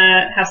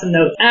gonna have some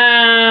notes.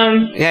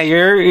 Yeah,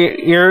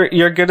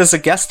 you're good as a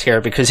guest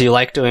here because you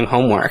like doing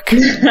homework.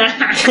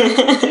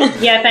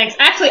 Yeah, thanks.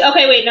 Actually,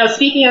 okay, wait, no.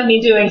 Speaking of me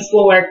doing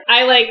schoolwork,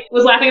 I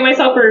was laughing at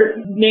myself for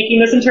making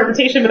this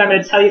interpretation, but I'm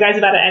going to tell you guys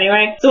about it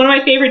anyway. So one of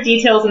my favorite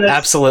details in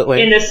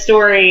this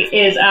story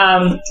is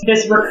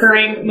this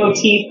recurring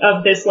motif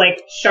of this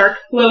like shark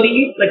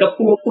floaty, like a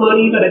pool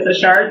floaty, but it's a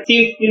shark. Do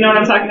you know what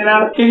I'm talking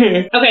about?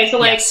 Mm-hmm. Okay, so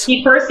like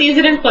he first sees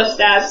it in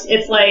Footsteps.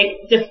 It's like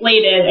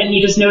deflated, and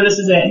he just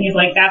notices it, and he's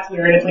like, "That's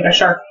weird. It's like a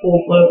shark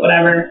pool float,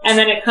 whatever." And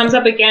then it comes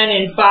up again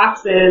in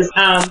Foxes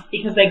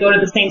because they go to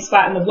the same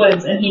spot in the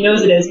woods, and he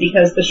knows it is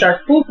because the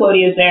shark pool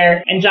floaty is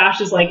there, and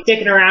Josh is like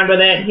dicking around with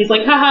it. And he's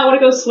like, "Haha, I want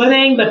to go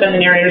swimming," but then the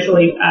narrator's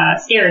really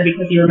scared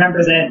because he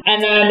remembers it.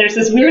 And then there's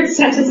this weird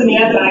sentence in the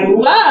end that I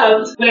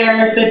loved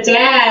where the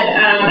dad,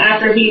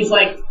 after he's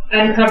like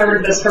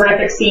uncovered this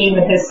horrific scene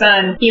with his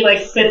son, he like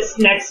sits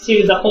next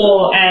to the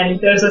hole, and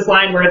there's this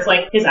line where it's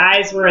like his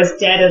eyes were as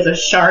dead as a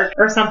shark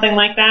or something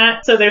like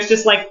that. So there's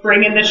just like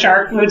bringing the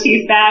shark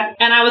motif back,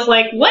 and I was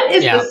like, what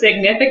is the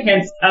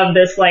significance of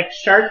this like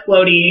shark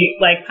floaty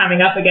like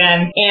coming up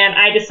again? And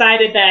I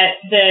decided that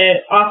the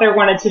author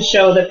wanted to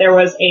show that there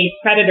was a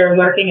predator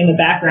lurking in the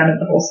background of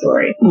the whole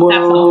story. Whoa.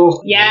 That's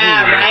all.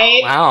 Yeah,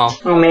 right? Wow.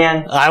 Oh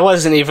man. I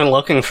wasn't even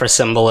looking for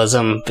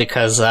symbolism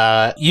because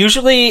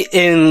usually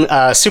in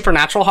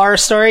supernatural horror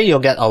story, you'll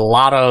get a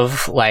lot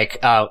of, like,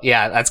 oh,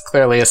 yeah, that's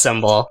clearly a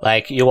symbol.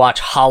 Like, you watch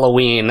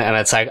Halloween, and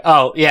it's like,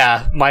 oh,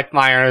 yeah, Mike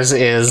Myers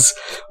is,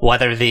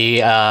 whether the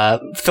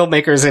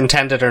filmmakers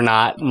intended or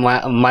not,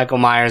 Michael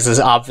Myers is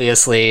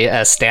obviously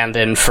a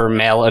stand-in for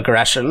male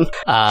aggression.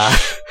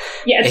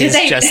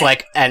 He's just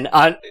like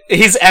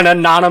he's an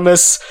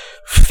anonymous,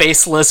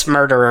 faceless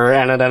murderer,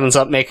 and it ends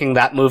up making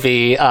that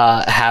movie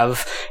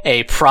have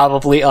a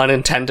probably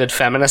unintended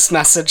feminist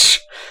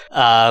message.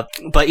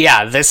 But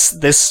yeah,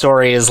 this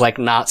story is like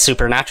not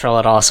supernatural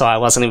at all, so I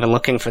wasn't even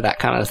looking for that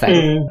kind of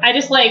thing. I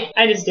just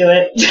do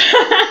it.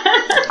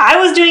 I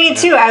was doing it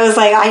too. I was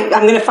like,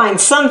 I'm going to find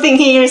something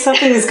here.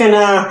 Something is going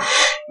to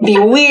be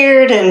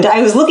weird. And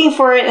I was looking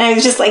for it. And I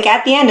was just like,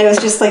 at the end, I was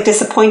just like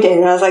disappointed.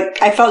 And I was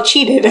like, I felt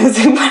cheated. I was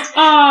like,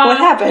 what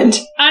happened?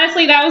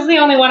 Honestly, that was the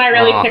only one I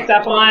really picked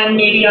up on.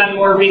 Maybe on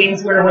more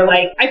readings where we're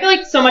like, I feel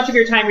like so much of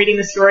your time reading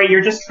the story,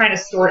 you're just trying to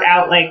sort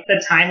out like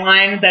the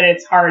timeline that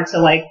it's hard to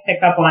like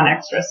pick up on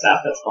extra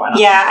stuff that's going on.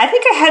 Yeah, I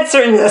think I had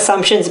certain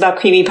assumptions about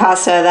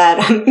creepypasta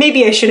that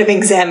maybe I should have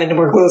examined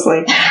more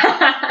closely.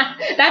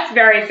 That's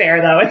very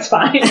fair, though. It's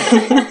fine.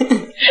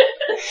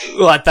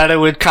 What, that it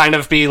would kind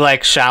of be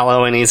like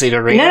shallow and easy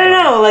to read?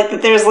 No. Like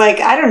that there's like,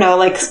 I don't know,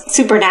 like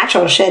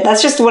supernatural shit.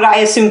 That's just what I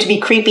assume to be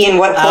creepy and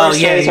what horror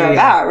stories are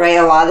about, right?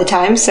 A lot of the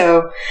time.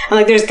 So I'm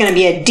like, there's going to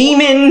be a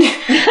demon.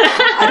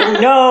 I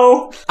don't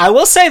know. I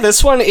will say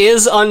this one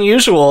is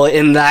unusual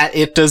in that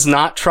it does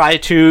not try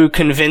to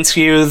convince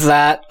you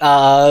that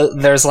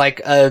there's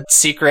like a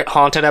secret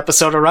haunted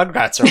episode of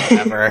Rugrats or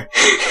whatever.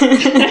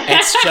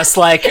 It's just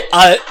like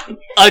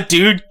a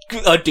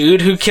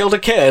dude who killed a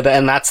kid,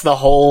 and that's the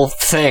whole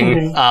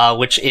thing,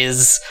 which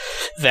is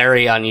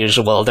very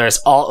unusual. There's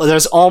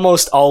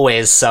almost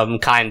always some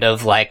kind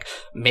of like,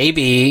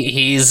 maybe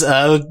he's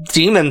a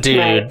demon dude,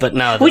 right. But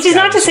no. Which is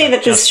not to say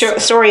that this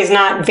story is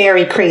not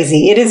very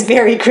crazy. It is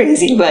very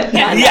crazy, but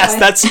yes,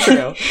 that's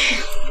true.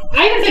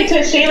 I can think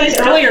to Shayla's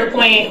earlier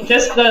point,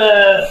 just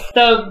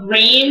the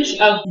range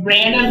of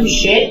random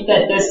shit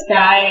that this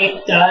guy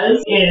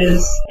does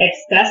is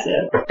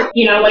excessive.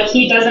 You know, like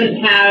he doesn't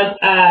have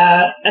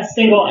a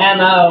single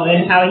MO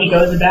in how he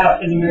goes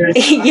about his murders.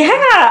 Yeah,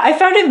 I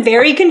found it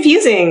very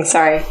confusing.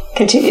 Sorry,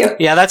 continue.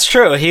 Yeah, that's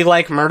true. He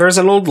like murders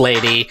an old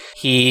lady.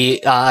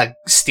 He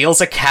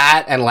steals a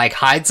cat and like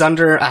hides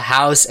under a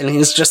house, and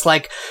he's just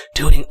like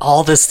doing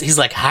all this. He's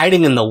like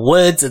hiding in the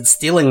woods and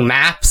stealing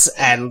maps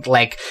and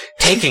like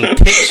taking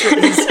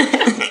pictures.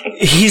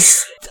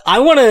 I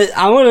want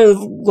to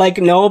like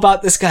know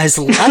about this guy's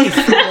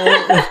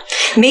life.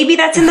 Maybe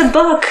that's in the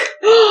book.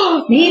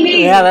 Maybe.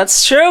 Yeah,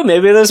 that's true.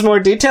 Maybe there's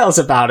more details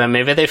about him.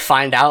 Maybe they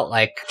find out,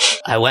 like,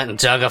 I went and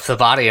dug up the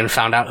body and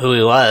found out who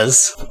he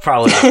was.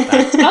 Probably not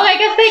that. Oh, I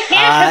guess they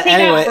can't because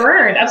he got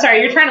burned. I'm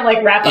sorry, you're trying to,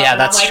 like, wrap up. Yeah,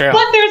 that's true.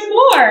 But there's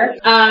more.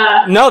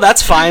 No,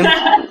 that's fine.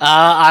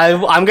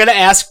 I'm going to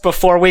ask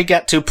before we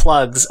get to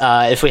plugs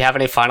if we have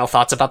any final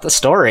thoughts about the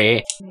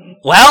story.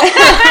 Well,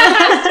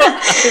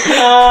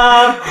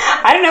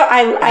 I don't know.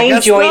 I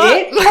enjoyed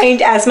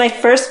it. As my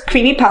first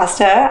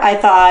creepypasta, I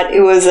thought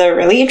it was a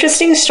really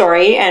interesting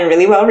story and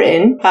really well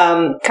written.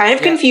 Kind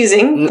of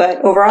confusing,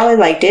 but overall I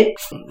liked it.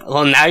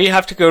 Well, now you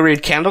have to go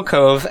read Candle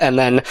Cove and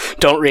then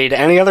don't read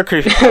any other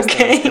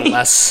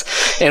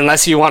creepypastas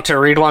unless you want to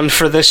read one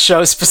for this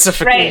show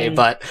specifically. Right.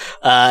 But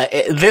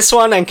this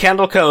one and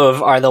Candle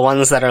Cove are the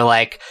ones that are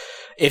like,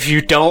 if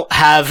you don't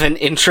have an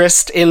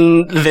interest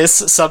in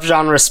this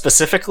subgenre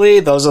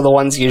specifically, those are the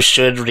ones you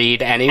should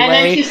read anyway. And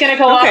then she's going to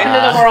go off into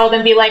the world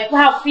and be like,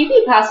 wow,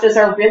 creepypastas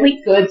are really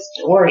good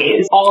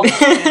stories. All the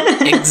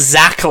time.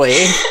 Exactly.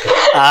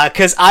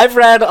 Because I've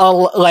read,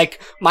 like,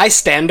 my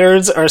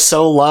standards are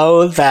so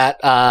low that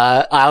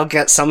I'll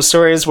get some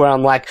stories where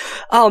I'm like,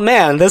 oh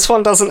man, this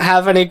one doesn't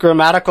have any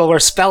grammatical or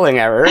spelling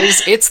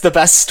errors. It's the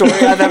best story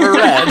I've ever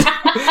read.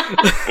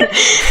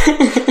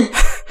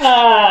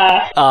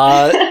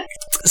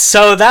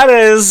 So that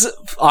is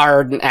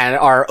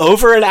our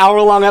over an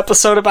hour long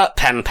episode about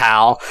Pen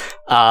Pal.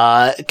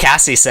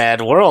 Cassie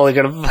said we're only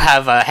going to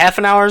have a half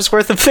an hour's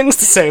worth of things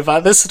to say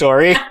about this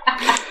story.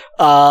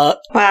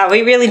 Wow,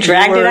 we really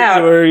dragged it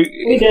out.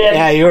 We did.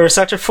 Yeah, you were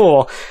such a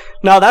fool.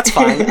 No, that's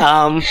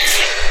fine.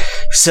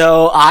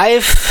 So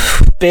I've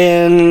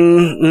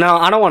been... No,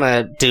 I don't want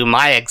to do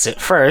my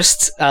exit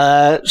first.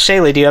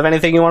 Shaylee, do you have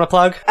anything you want to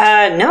plug?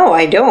 No,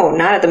 I don't.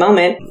 Not at the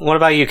moment. What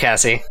about you,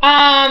 Cassie?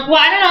 Well,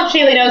 I don't know if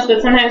Shaylee knows,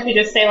 but sometimes we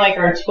just say, like,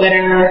 our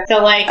Twitter.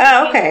 So, like,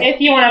 if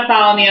you want to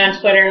follow me on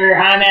Twitter,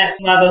 I'm at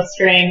Love of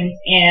Strings,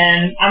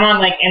 and I'm on,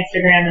 like,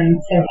 Instagram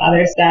and some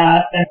other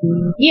stuff.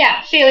 And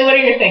yeah, Shaylee, what are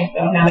your things,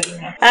 though, now that you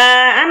know?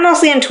 I'm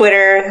mostly on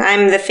Twitter.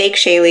 I'm the fake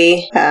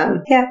Shaylee.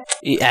 Yeah.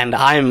 And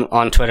I'm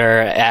on Twitter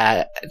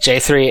at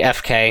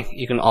J3FK.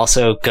 You can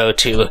also go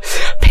to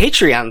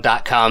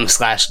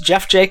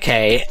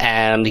patreon.com/JeffJK,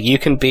 and you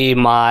can be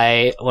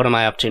my, what am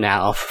I up to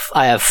now?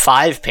 I have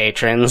 5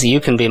 patrons. You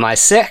can be my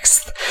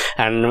 6th,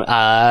 and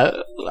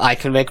I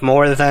can make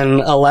more than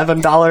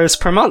 $11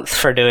 per month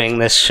for doing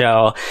this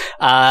show.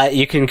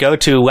 You can go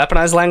to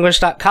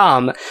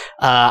weaponizedlanguage.com.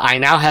 I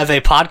now have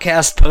a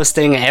podcast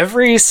posting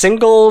every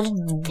single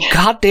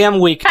goddamn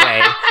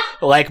weekday.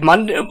 Like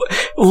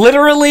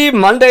literally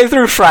Monday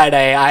through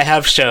Friday, I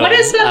have shows. What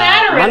is the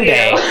matter with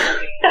Monday. you?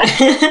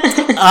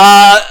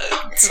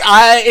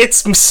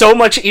 It's so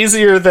much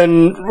easier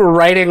than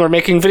writing or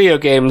making video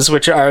games,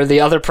 which are the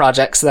other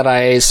projects that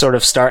I sort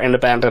of start and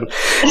abandon.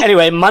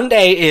 Anyway,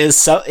 Monday is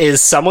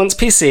Someone's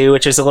PC,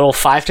 which is a little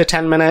 5 to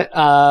 10 minute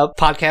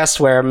podcast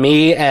where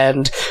me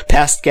and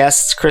past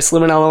guests Chris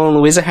Luminello and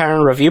Louisa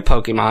Heron review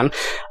Pokemon.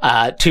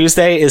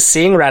 Tuesday is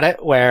Seeing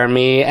Reddit, where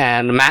me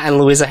and Matt and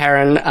Louisa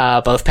Heron,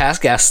 both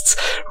past guests,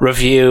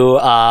 review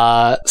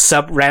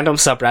random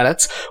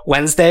subreddits.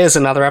 Wednesday is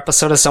another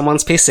episode of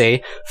Someone's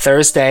PC.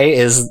 Thursday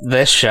is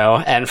this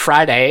show, and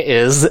Friday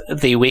is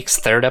the week's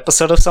 3rd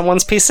episode of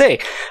Someone's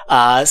PC.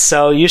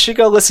 So you should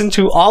go listen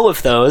to all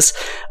of those.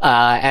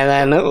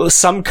 And then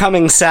some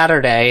coming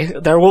Saturday,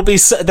 there will be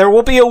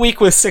a week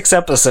with 6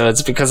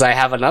 episodes because I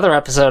have another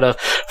episode of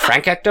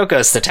Frank Ecto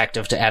Ghost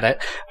Detective to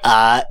edit.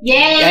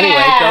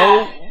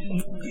 Anyway,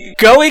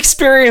 go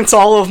experience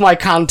all of my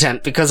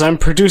content because I'm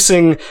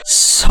producing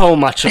so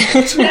much of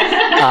it.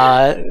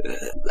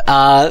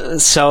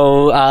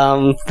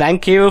 So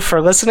thank you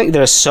for listening.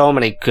 There's so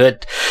many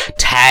good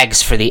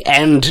tags for the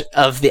end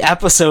of the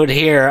episode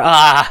here.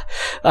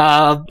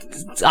 I'm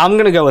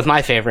gonna go with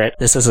my favorite.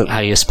 This isn't how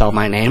you spell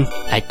my name.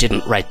 I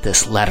didn't write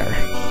this letter.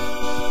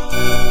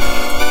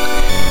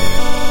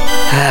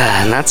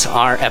 And that's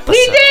our episode.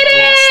 We did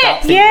it!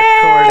 Stop the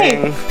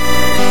Yay! recording.